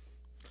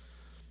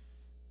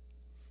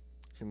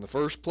 "In the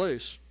first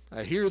place,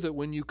 I hear that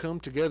when you come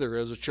together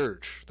as a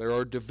church, there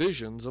are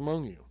divisions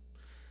among you.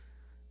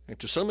 And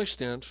to some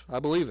extent, I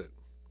believe it.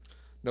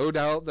 No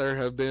doubt there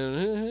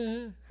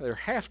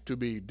have to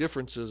be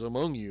differences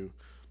among you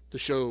to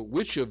show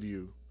which of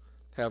you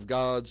have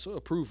God's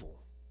approval.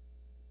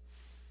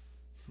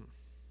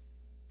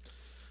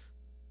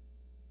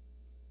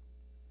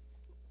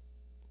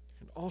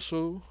 And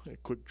also, a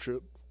quick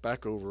trip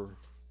back over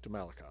to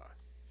Malachi.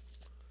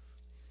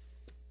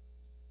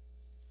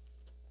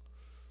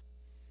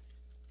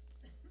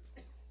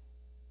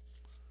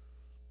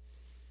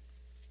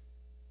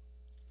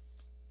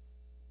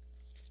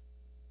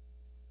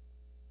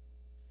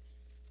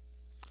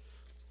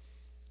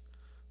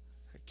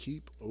 I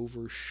keep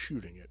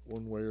overshooting it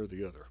one way or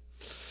the other.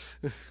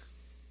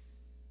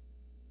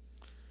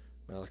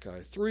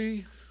 Malachi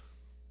 3,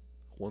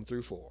 1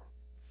 through 4.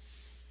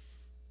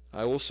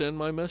 "I will send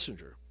my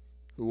messenger,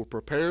 who will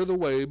prepare the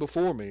way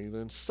before me.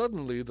 Then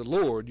suddenly the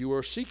Lord you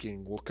are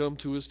seeking will come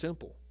to his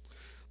temple.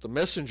 The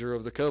messenger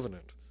of the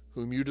covenant,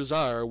 whom you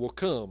desire, will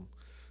come,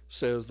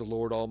 says the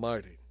Lord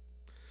Almighty.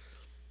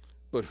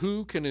 But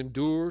who can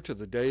endure to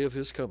the day of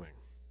his coming?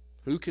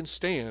 Who can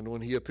stand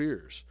when he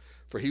appears?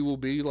 For he will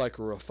be like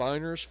a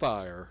refiner's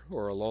fire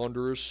or a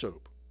launderer's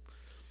soap.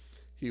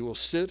 He will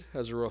sit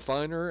as a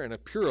refiner and a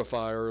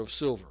purifier of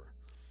silver.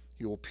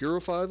 He will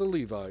purify the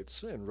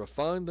Levites and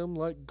refine them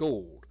like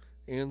gold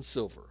and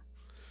silver.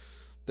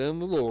 Then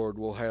the Lord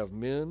will have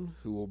men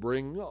who will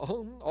bring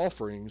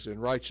offerings in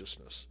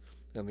righteousness,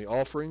 and the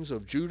offerings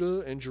of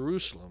Judah and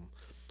Jerusalem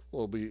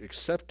will be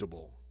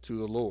acceptable to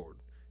the Lord,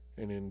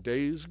 and in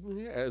days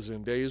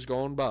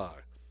gone by,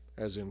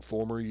 as in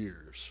former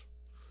years.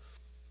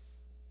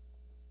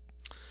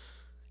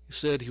 He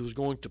said he was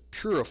going to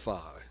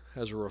purify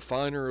as a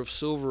refiner of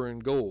silver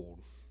and gold.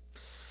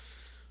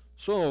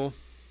 So,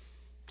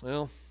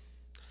 well,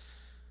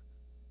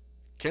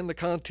 can the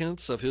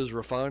contents of his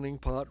refining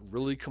pot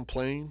really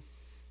complain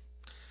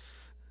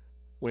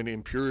when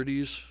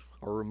impurities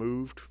are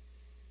removed?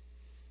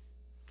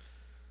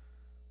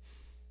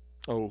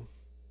 Oh,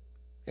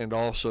 and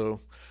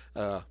also,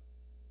 by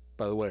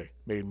the way,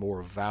 made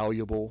more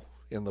valuable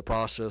in the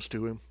process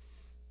to him.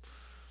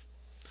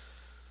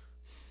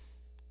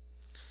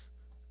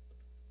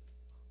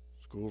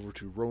 Let's go over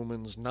to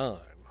Romans 9.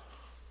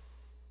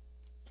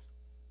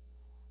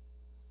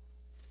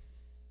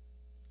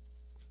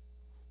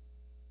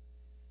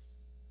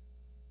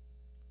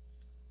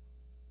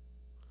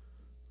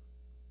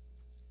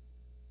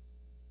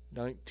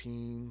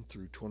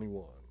 through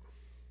 21.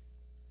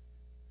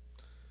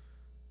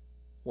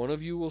 One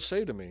of you will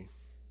say to me,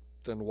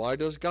 then why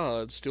does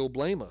God still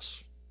blame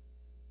us?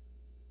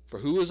 For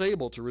who is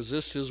able to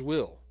resist his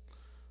will?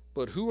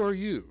 But who are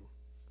you,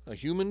 a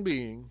human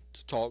being,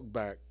 to talk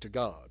back to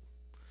God?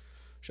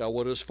 Shall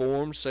what is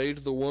formed say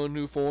to the one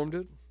who formed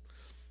it,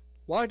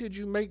 why did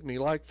you make me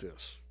like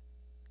this?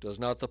 Does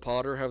not the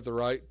potter have the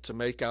right to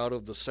make out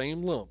of the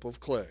same lump of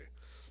clay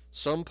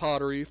some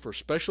pottery for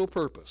special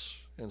purpose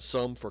and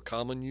some for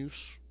common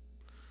use?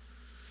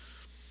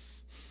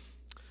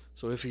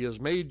 So if he has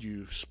made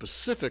you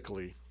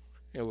specifically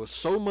and with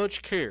so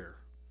much care,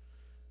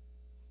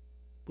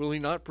 will he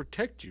not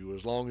protect you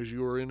as long as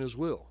you are in his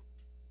will?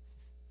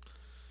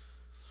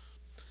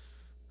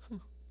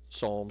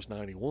 Psalms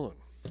 91.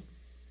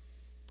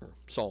 Or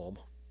Psalm.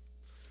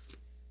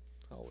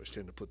 I always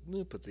tend to put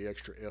the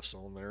extra S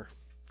on there.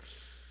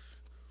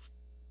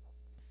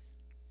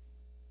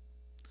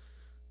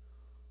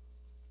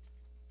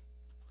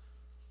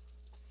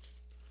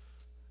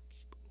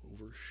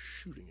 Keep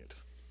overshooting it.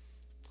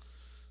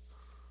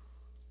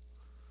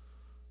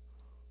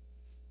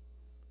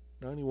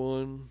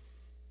 91,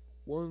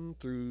 1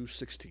 through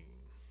 16.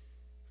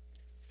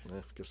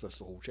 I guess that's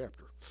the whole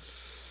chapter.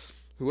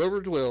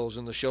 Whoever dwells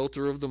in the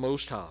shelter of the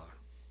Most High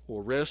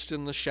will rest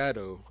in the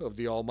shadow of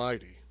the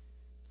Almighty.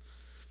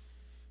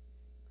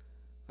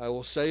 I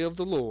will say of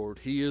the Lord,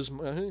 He is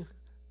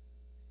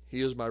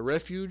my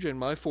refuge and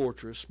my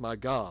fortress, my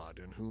God,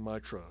 in whom I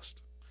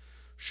trust.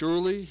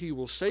 Surely He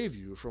will save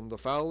you from the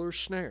fowler's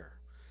snare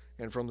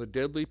and from the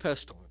deadly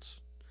pestilence.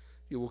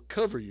 He will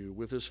cover you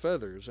with His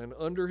feathers, and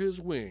under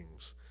His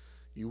wings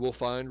you will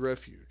find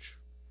refuge.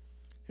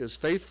 His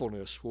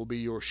faithfulness will be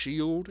your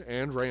shield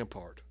and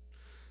rampart.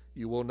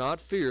 You will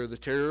not fear the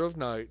terror of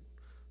night,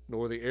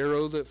 nor the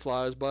arrow that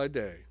flies by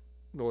day,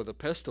 nor the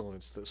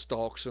pestilence that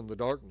stalks in the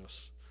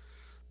darkness,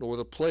 nor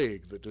the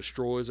plague that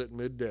destroys at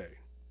midday.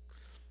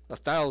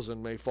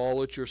 1,000 may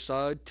fall at your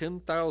side,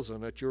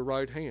 10,000 at your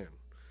right hand,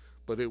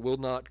 but it will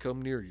not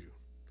come near you.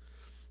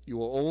 You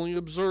will only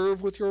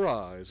observe with your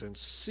eyes and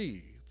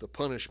see the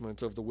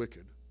punishment of the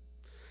wicked.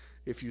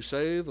 If you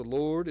say, the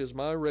Lord is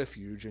my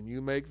refuge, and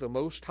you make the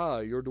Most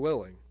High your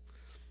dwelling,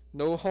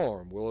 no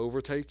harm will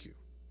overtake you.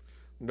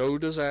 No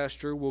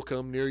disaster will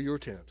come near your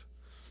tent,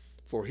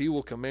 for He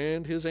will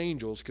command His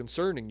angels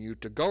concerning you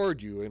to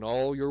guard you in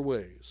all your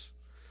ways.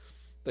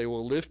 They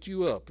will lift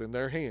you up in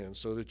their hands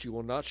so that you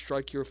will not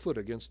strike your foot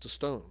against a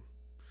stone.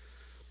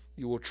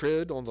 You will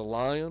tread on the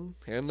lion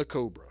and the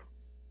cobra.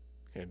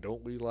 And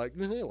don't we like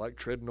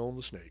treading on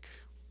the snake?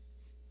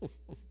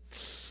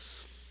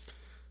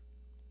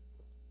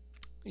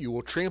 You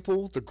will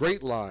trample the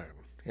great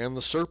lion and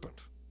the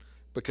serpent.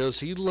 Because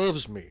he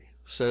loves me,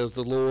 says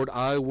the Lord,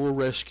 I will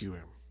rescue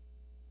him.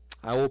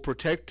 I will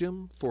protect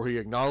him, for he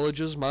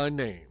acknowledges my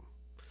name.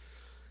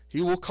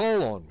 He will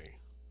call on me,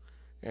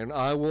 and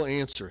I will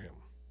answer him.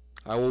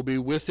 I will be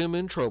with him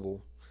in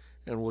trouble,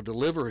 and will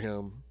deliver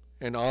him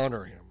and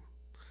honor him.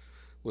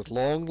 With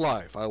long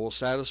life I will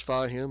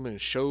satisfy him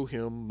and show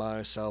him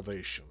my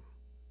salvation.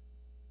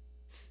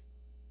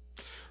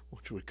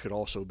 Which could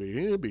also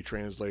be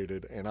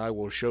translated, and I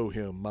will show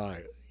him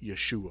my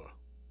Yeshua.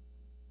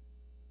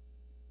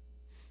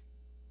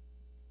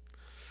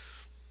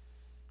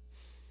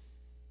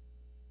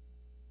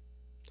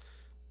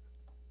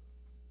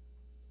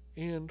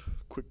 And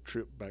quick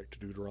trip back to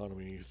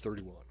Deuteronomy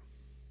 31.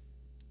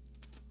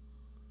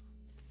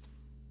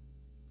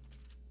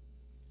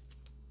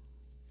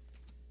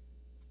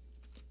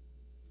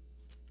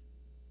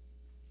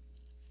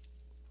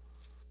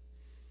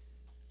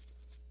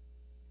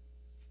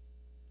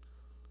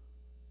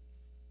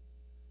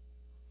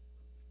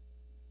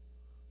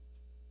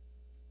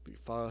 Be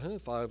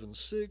 5 and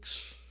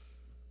 6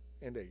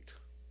 and 8.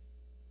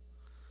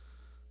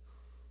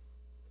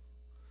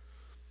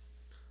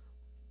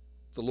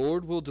 The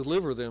Lord will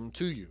deliver them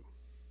to you,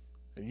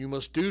 and you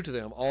must do to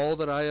them all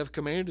that I have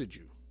commanded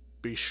you.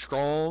 Be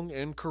strong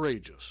and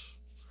courageous.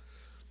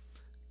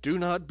 Do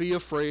not be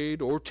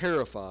afraid or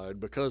terrified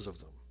because of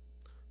them,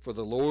 for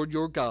the Lord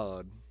your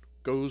God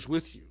goes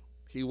with you.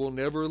 He will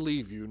never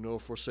leave you nor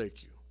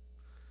forsake you.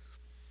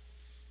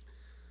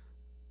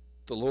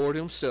 The Lord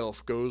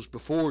himself goes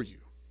before you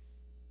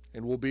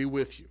and will be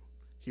with you.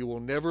 He will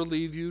never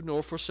leave you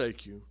nor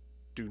forsake you.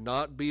 Do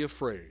not be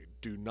afraid.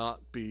 Do not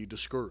be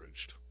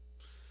discouraged.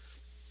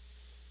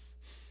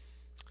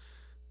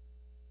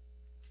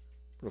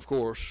 But of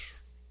course,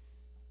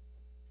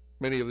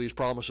 many of these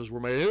promises were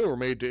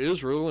made to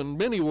Israel, and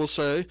many will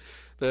say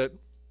that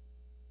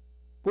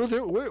we're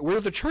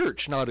the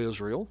church, not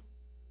Israel.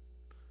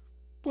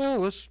 Well,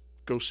 let's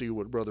go see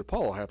what Brother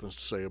Paul happens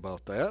to say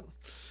about that.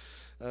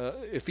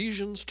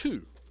 Ephesians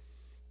 2.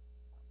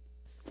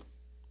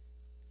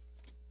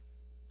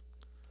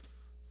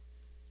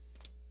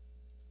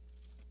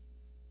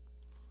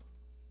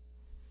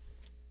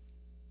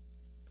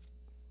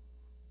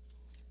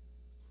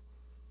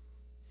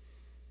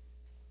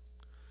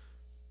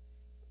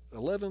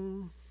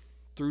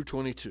 through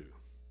 22.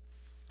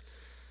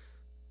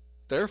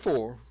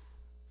 Therefore,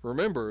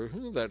 remember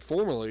that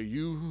formerly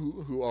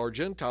you who are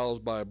Gentiles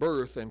by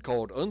birth and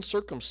called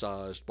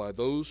uncircumcised by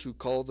those who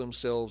call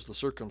themselves the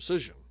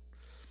circumcision,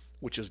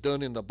 which is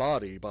done in the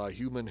body by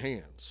human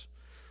hands.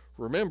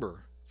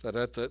 Remember that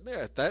at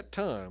that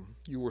time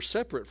you were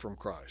separate from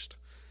Christ,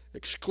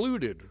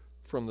 excluded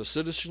from the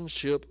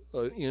citizenship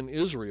in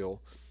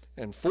Israel,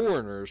 and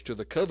foreigners to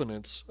the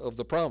covenants of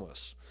the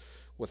promise,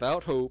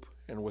 without hope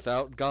and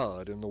without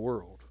God in the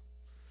world.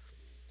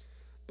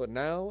 But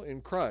now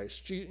in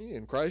Christ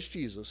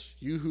Jesus,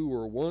 you who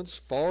were once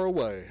far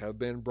away have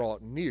been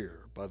brought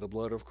near by the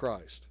blood of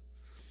Christ.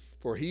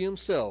 For he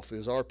himself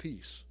is our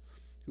peace,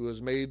 who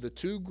has made the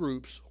two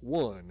groups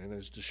one and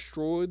has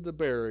destroyed the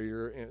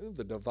barrier and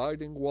the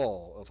dividing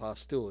wall of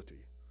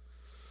hostility.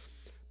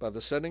 By the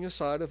setting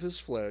aside in his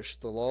flesh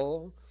the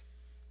law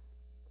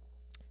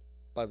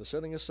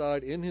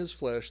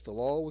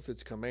with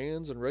its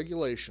commands and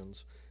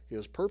regulations,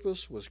 his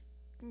purpose was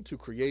to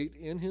create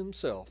in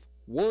himself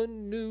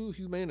one new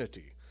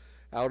humanity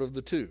out of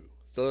the two,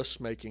 thus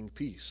making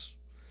peace,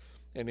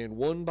 and in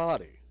one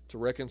body to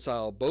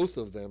reconcile both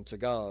of them to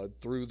God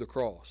through the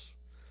cross,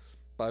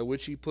 by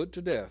which he put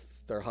to death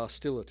their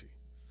hostility.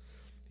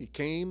 He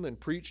came and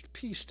preached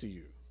peace to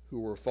you who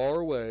were far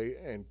away,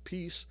 and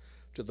peace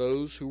to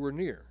those who were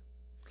near.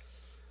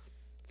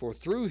 For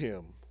through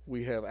him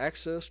we have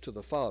access to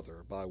the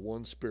Father by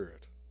one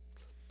Spirit.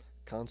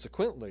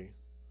 Consequently,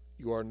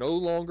 you are no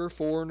longer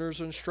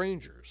foreigners and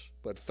strangers,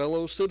 but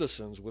fellow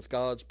citizens with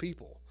God's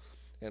people,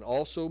 and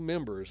also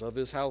members of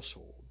his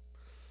household,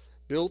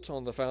 built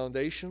on the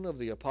foundation of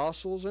the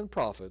apostles and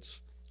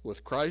prophets,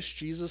 with Christ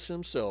Jesus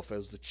himself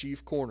as the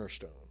chief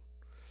cornerstone.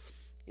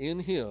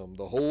 In him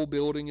the whole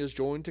building is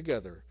joined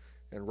together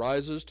and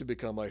rises to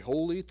become a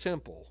holy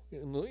temple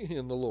in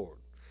the Lord.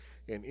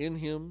 And in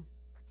him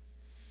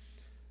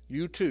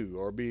you too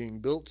are being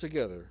built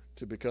together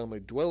to become a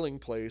dwelling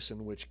place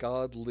in which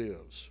God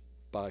lives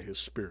by his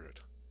Spirit.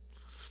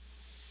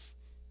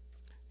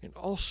 And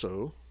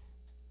also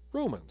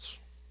Romans.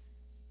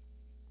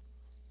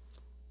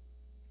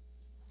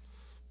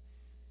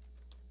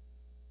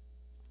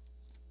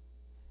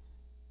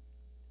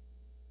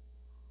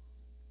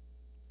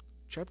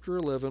 Chapter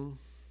 11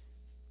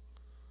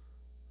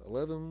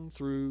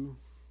 through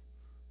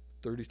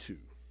 32.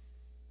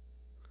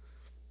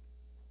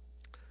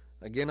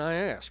 Again I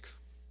ask,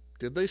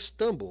 did they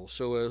stumble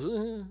so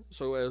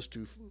as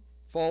to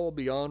fall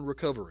beyond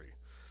recovery?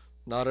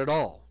 Not at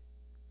all.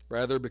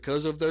 Rather,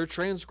 because of their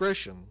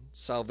transgression,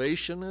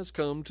 salvation has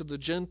come to the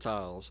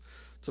Gentiles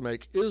to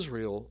make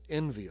Israel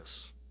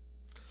envious.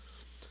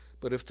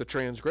 But if the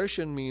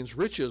transgression means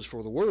riches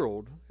for the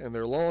world, and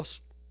their loss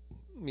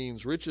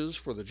means riches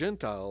for the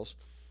Gentiles,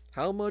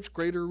 how much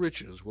greater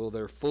riches will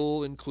their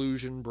full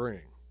inclusion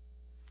bring?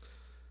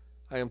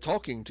 I am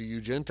talking to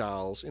you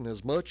Gentiles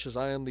inasmuch as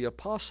I am the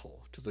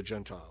apostle to the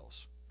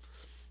Gentiles.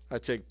 I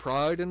take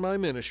pride in my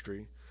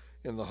ministry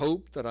in the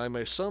hope that I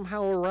may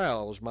somehow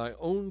arouse my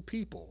own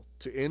people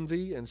to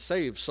envy and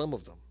save some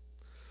of them.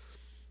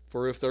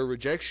 For if their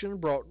rejection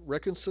brought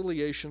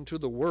reconciliation to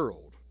the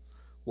world,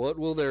 what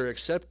will their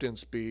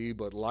acceptance be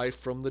but life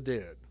from the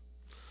dead?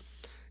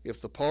 If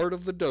the part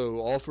of the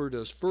dough offered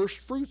as first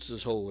fruits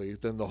is holy,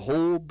 then the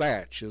whole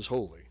batch is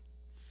holy.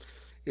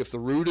 If the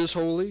root is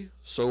holy,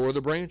 so are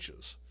the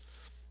branches.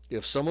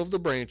 If some of the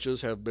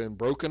branches have been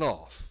broken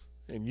off,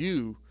 and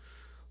you,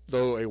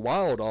 though a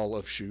wild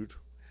olive shoot,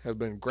 have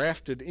been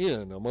grafted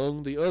in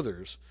among the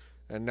others,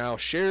 and now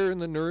share in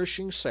the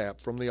nourishing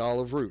sap from the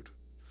olive root,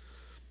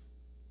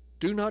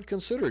 do not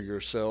consider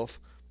yourself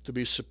to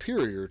be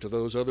superior to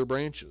those other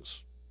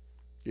branches.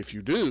 If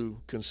you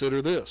do,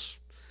 consider this: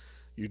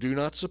 you do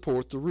not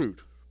support the root,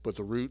 but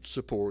the root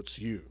supports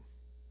you.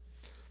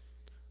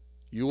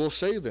 You will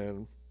say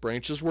then,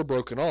 branches were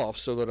broken off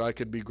so that I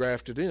could be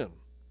grafted in.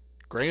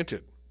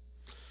 Granted.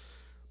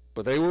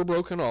 But they were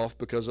broken off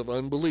because of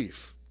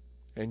unbelief,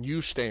 and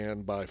you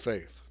stand by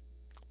faith.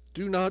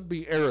 Do not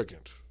be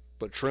arrogant,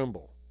 but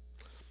tremble.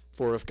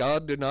 For if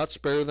God did not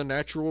spare the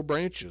natural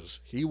branches,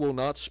 he will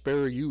not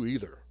spare you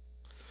either.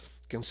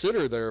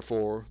 Consider,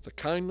 therefore, the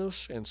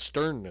kindness and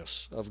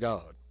sternness of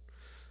God.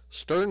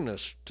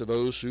 Sternness to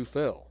those who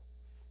fell,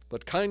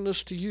 but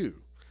kindness to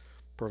you,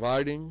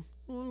 provided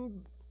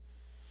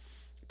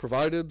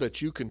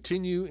that you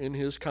continue in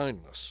his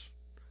kindness.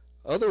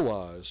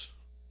 Otherwise,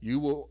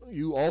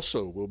 you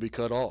also will be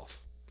cut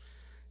off.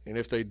 And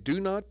if they do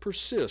not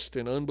persist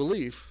in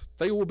unbelief,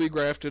 they will be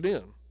grafted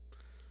in.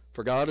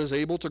 For God is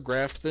able to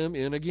graft them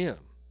in again.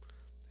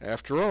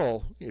 After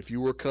all, if you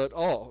were cut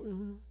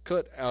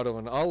out of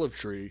an olive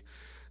tree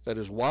that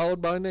is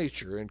wild by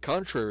nature and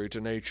contrary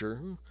to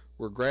nature,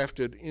 were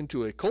grafted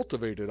into a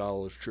cultivated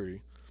olive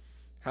tree,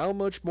 how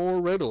much more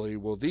readily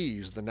will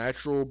these, the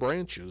natural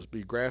branches,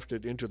 be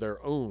grafted into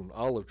their own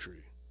olive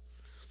tree?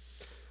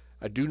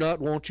 I do not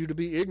want you to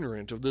be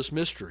ignorant of this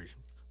mystery,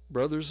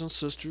 brothers and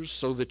sisters,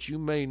 so that you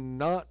may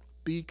not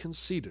be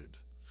conceited.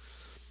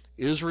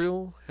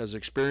 Israel has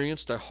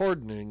experienced a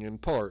hardening in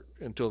part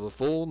until the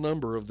full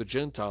number of the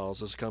Gentiles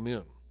has come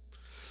in.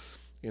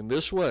 In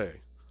this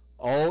way,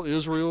 all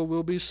Israel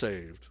will be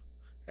saved.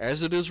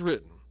 As it is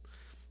written,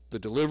 the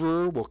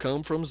deliverer will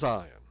come from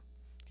Zion.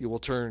 He will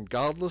turn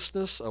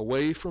godlessness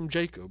away from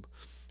Jacob,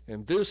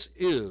 and this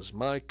is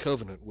my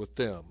covenant with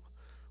them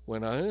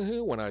when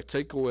I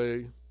take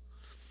away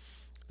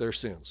their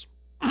sins.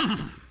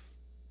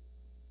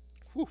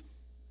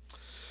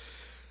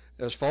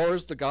 As far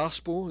as the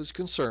gospel is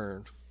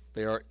concerned,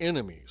 they are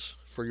enemies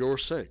for your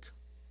sake.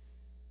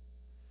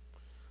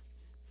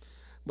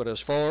 But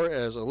as far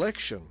as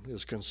election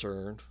is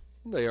concerned,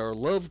 they are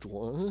loved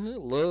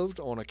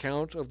on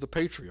account of the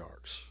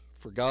patriarchs,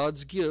 for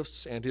God's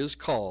gifts and his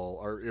call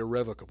are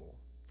irrevocable.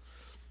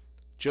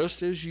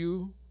 Just as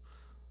you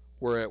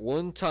were at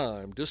one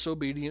time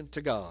disobedient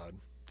to God,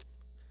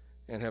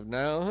 and have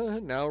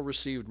now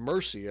received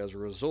mercy as a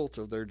result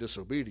of their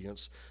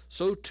disobedience,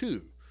 so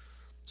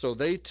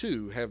they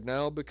too have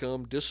now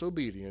become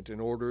disobedient in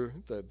order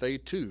that they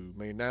too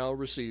may now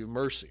receive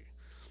mercy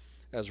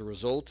as a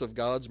result of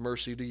God's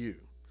mercy to you.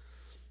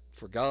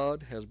 For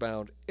God has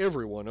bound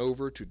everyone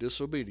over to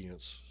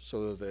disobedience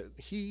so that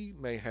he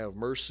may have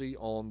mercy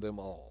on them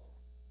all.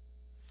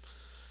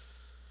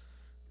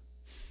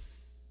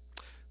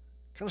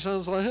 Kind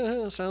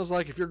of sounds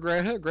like if you're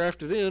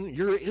grafted in,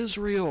 you're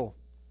Israel.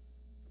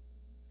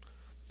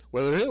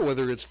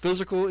 Whether it's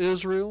physical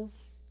Israel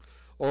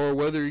or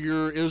whether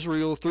you're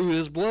Israel through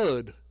his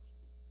blood,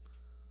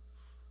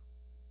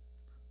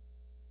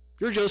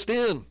 you're just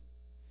in.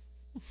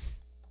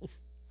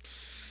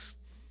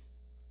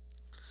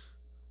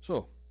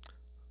 So,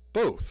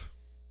 both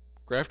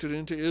grafted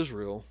into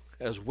Israel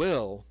as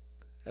well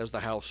as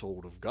the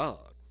household of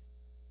God.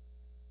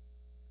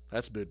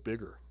 That's a bit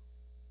bigger.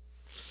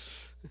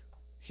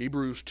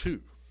 Hebrews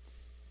 2.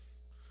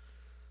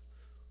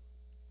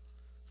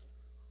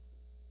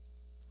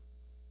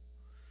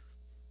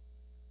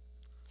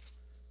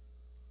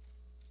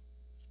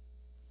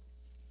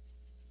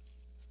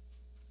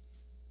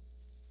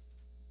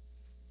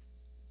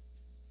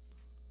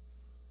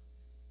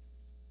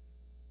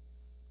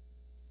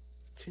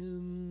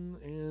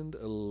 and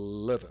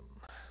 11.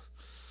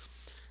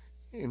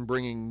 In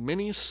bringing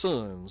many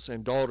sons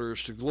and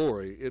daughters to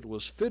glory, it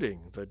was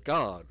fitting that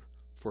God,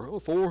 for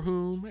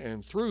whom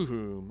and through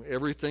whom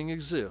everything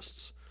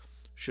exists,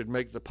 should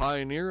make the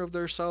pioneer of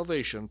their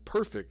salvation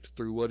perfect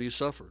through what he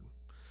suffered.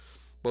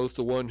 Both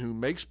the one who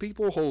makes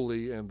people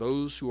holy and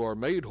those who are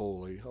made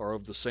holy are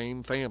of the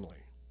same family.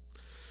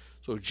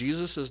 So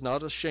Jesus is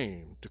not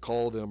ashamed to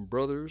call them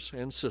brothers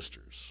and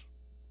sisters.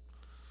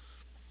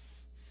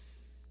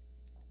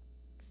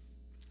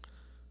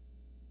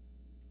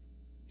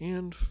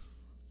 And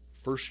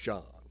 1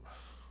 John.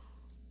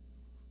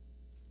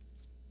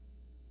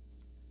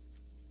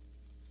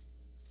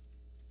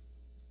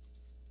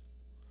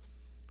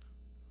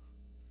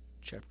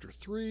 Chapter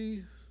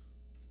 3,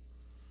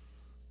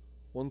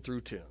 1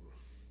 through 10.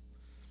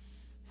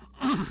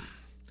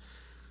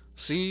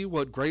 See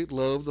what great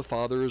love the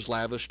Father has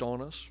lavished on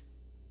us,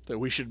 that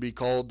we should be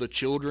called the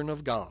children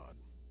of God.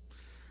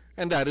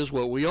 And that is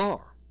what we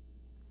are.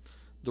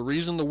 The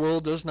reason the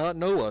world does not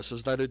know us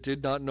is that it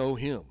did not know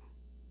him.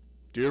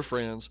 Dear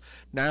friends,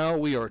 now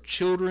we are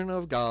children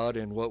of God,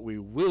 and what we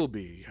will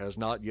be has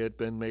not yet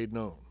been made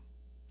known.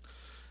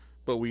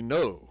 But we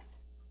know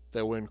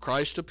that when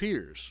Christ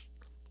appears,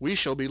 we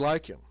shall be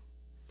like him,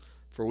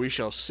 for we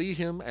shall see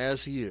him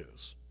as he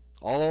is.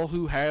 All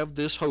who have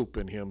this hope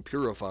in him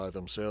purify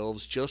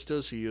themselves just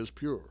as he is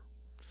pure.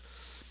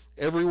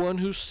 Everyone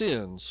who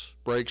sins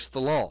breaks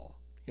the law.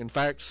 In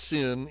fact,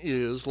 sin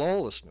is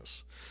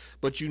lawlessness.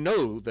 But you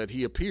know that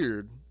he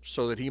appeared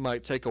so that he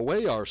might take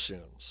away our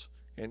sins,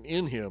 and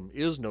in him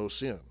is no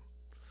sin.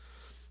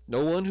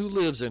 No one who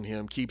lives in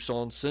him keeps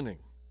on sinning.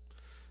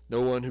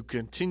 No one who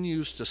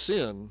continues to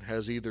sin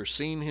has either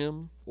seen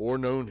him or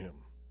known him.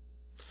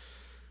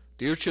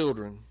 Dear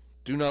children,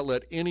 do not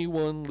let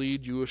anyone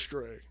lead you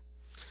astray.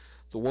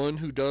 The one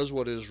who does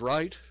what is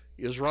right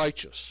is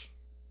righteous.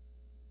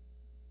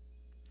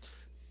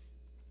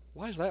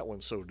 Why is that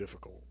one so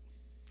difficult?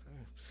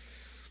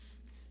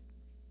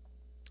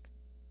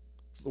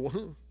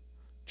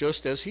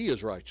 Just as he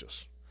is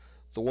righteous.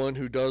 The one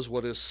who does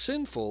what is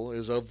sinful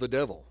is of the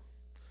devil,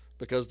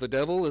 because the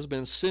devil has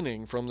been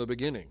sinning from the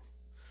beginning.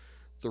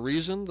 The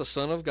reason the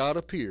Son of God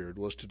appeared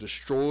was to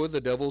destroy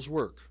the devil's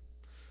work.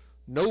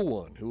 No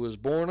one who is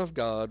born of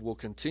God will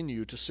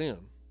continue to sin,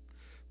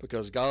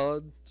 because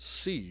God's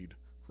seed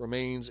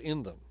remains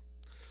in them,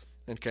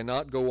 and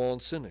cannot go on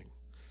sinning,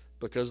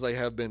 because they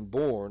have been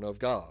born of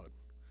God.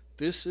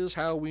 This is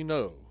how we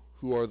know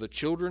who are the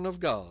children of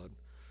God,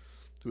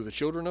 who the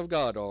children of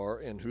God are,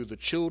 and who the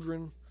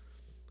children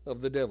of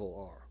the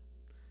devil are.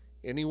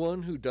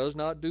 Anyone who does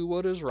not do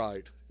what is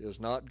right is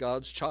not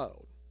God's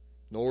child,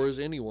 nor is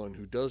anyone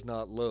who does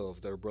not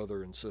love their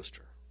brother and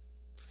sister.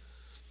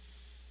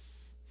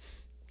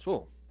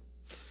 So,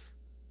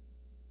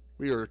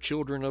 we are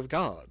children of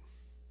God.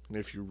 And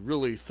if you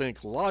really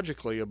think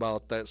logically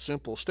about that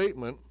simple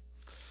statement,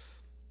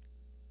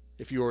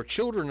 if you are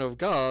children of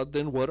God,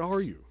 then what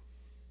are you?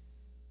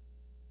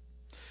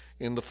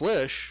 In the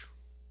flesh,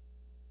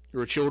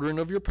 you're children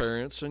of your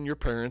parents, and your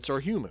parents are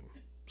human.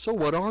 So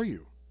what are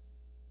you?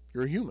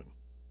 You're human.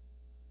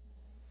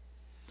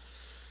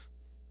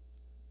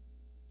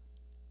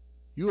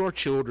 You are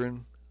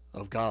children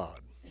of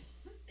God.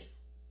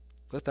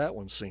 Let that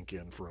one sink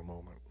in for a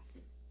moment.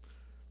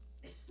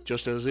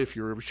 Just as if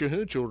you're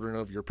children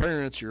of your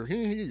parents,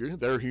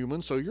 they're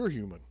human, so you're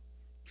human.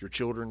 If you're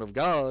children of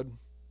God,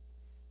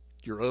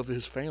 you're of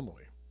his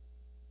family.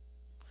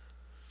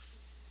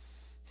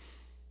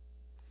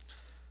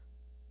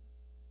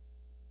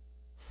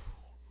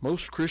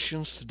 Most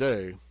Christians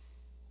today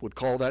would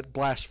call that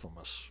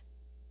blasphemous.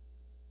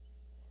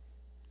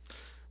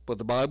 But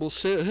the Bible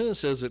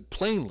says it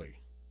plainly.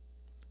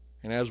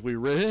 And as we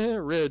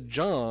read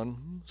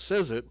John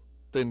says it,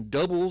 then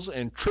doubles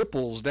and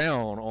triples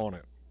down on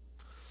it.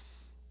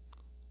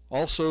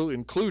 Also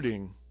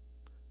including,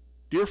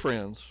 dear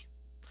friends,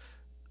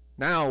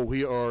 now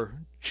we are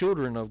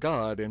children of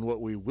God, and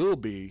what we will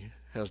be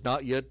has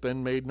not yet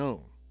been made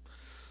known.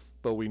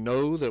 But we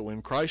know that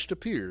when Christ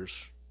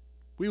appears,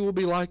 we will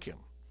be like him,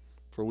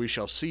 for we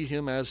shall see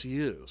him as he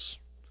is.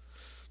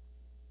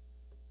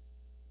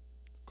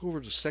 Go over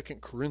to 2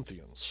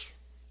 Corinthians.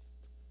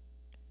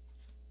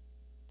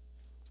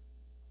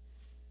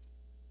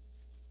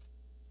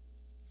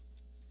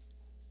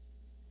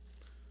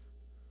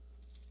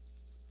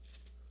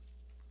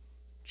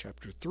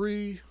 Chapter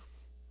 3,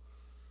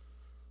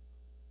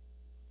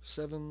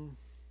 7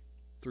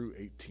 through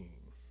 18.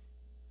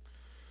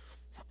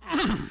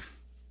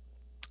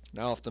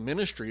 Now if the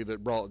ministry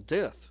that brought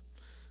death,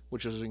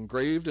 which is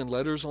engraved in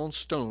letters on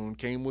stone,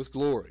 came with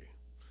glory,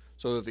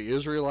 so that the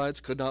Israelites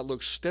could not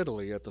look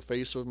steadily at the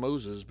face of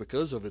Moses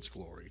because of its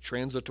glory,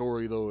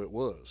 transitory though it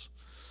was,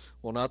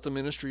 will not the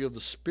ministry of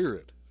the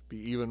Spirit be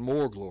even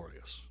more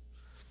glorious?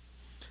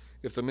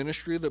 If the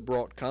ministry that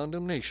brought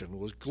condemnation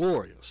was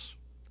glorious,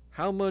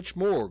 how much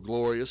more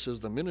glorious is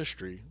the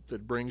ministry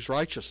that brings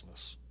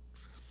righteousness?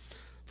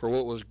 For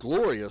what was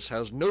glorious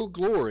has no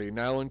glory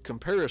now in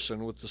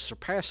comparison with the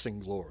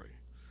surpassing glory.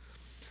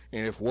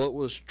 And if what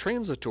was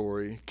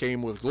transitory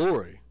came with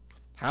glory,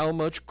 how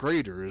much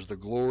greater is the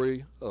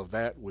glory of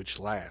that which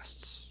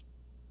lasts?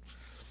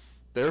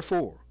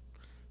 Therefore,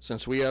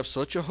 since we have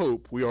such a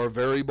hope, we are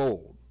very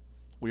bold.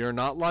 We are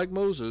not like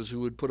Moses, who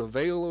would put a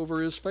veil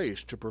over his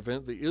face to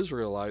prevent the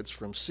Israelites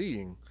from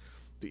seeing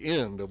the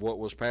end of what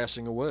was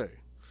passing away.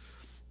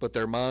 But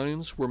their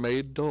minds were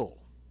made dull.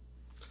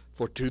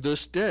 For to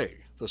this day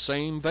the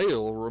same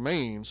veil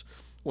remains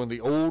when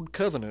the old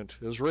covenant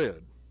is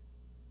read.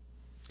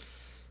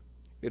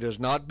 It has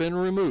not been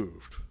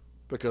removed,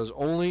 because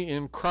only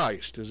in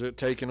Christ is it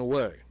taken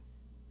away.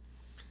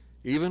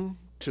 Even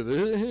to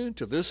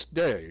this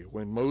day,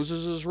 when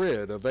Moses is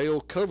read, a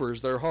veil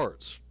covers their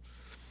hearts.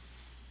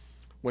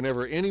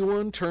 Whenever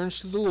anyone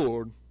turns to the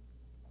Lord,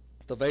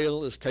 the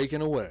veil is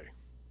taken away.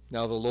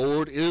 Now the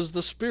Lord is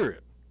the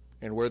Spirit,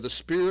 and where the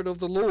Spirit of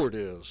the Lord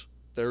is,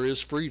 there is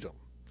freedom.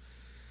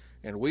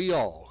 And we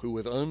all, who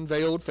with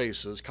unveiled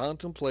faces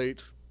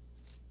contemplate,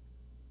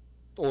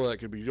 or that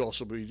could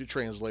also be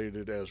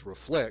translated as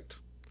reflect,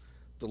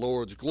 the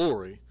Lord's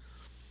glory,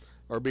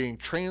 are being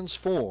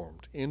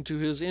transformed into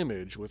his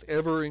image with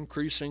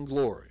ever-increasing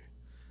glory,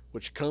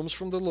 which comes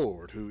from the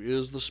Lord, who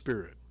is the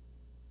Spirit.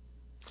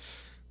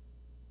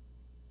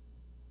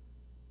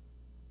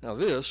 Now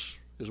this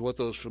is what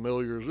those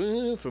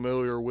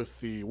familiar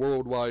with the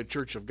worldwide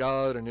Church of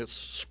God and its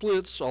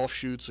splits,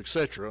 offshoots,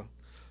 etc.,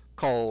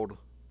 called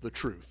the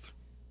truth.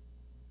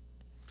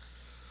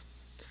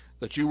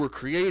 That you were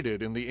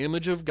created in the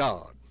image of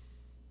God,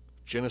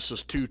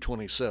 Genesis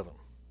 2:27.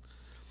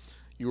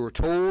 You were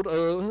told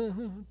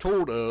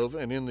of,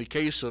 and in the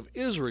case of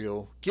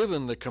Israel,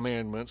 given the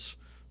commandments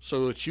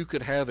so that you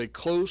could have a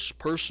close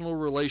personal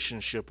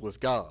relationship with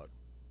God.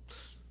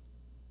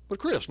 But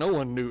Chris, no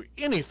one knew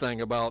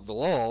anything about the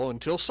law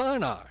until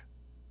Sinai.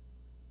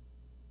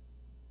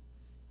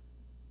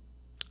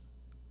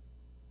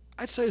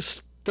 I'd say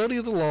study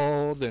the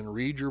law, then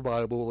read your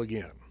Bible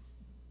again.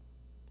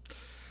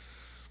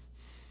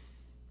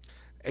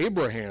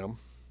 Abraham,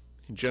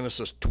 in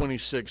Genesis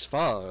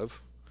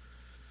 26:5,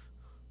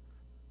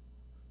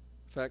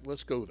 in fact,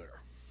 let's go there.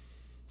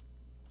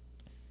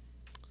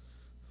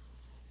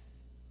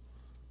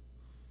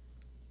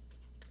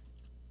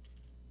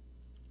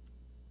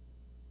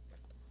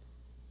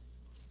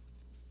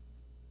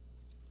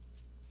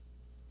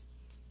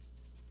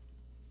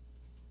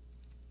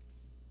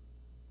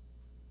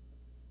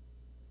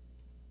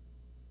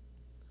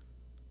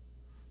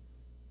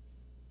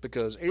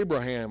 Because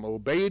Abraham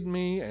obeyed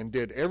me and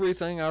did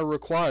everything I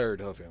required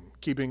of him,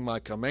 keeping my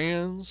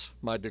commands,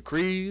 my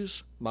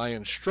decrees, my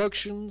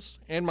instructions,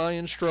 and my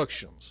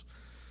instructions.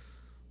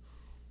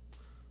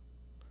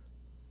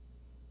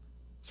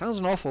 Sounds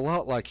an awful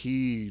lot like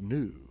he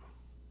knew.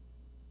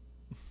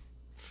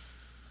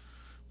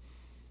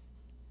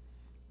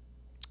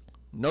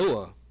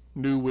 Noah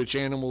knew which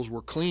animals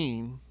were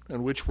clean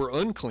and which were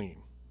unclean.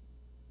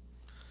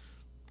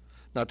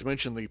 Not to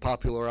mention the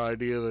popular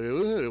idea that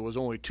it was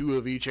only 2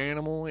 of each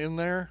animal in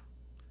there.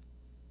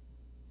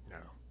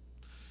 No.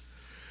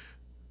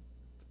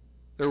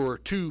 There were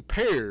 2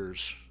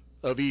 pairs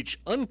of each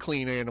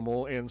unclean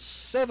animal and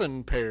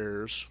 7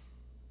 pairs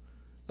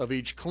of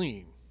each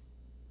clean,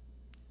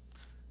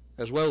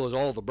 as well as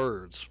all the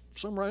birds.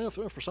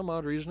 For some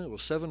odd reason, it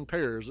was 7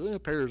 pairs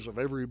of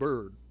every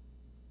bird,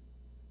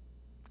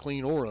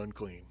 clean or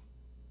unclean.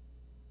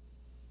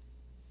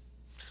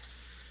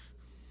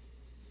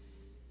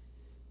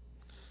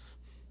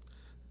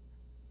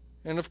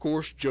 And of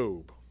course,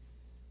 Job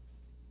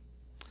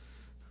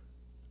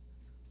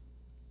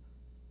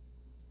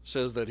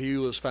says that he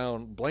was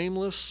found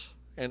blameless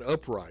and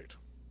upright.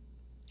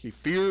 He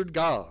feared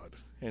God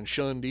and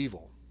shunned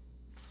evil.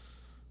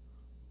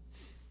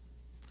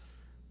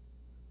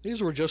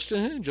 These were just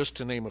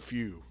to name a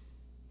few.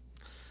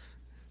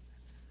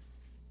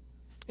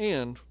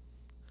 And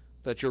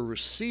that your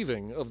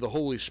receiving of the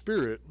Holy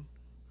Spirit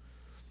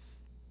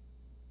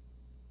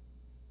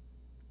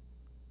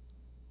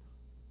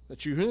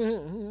that you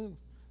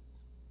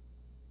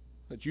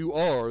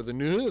are the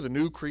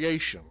new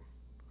creation,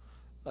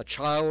 a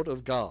child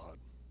of God.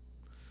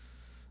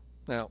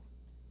 Now,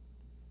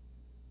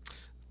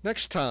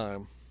 next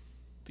time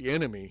the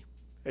enemy,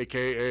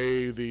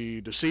 aka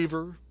the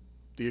deceiver,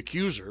 the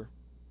accuser,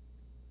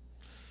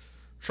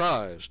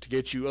 tries to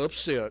get you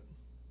upset,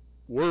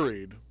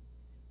 worried,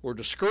 or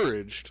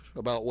discouraged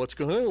about what's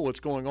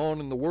going on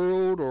in the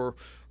world or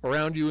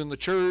around you in the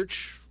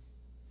church,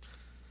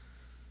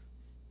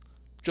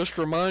 just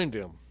remind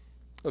him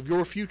of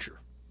your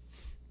future.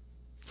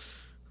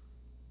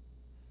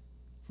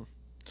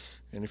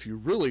 And if you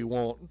really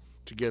want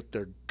to get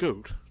their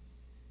goat,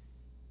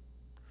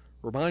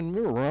 remind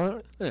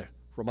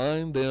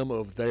them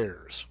of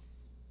theirs.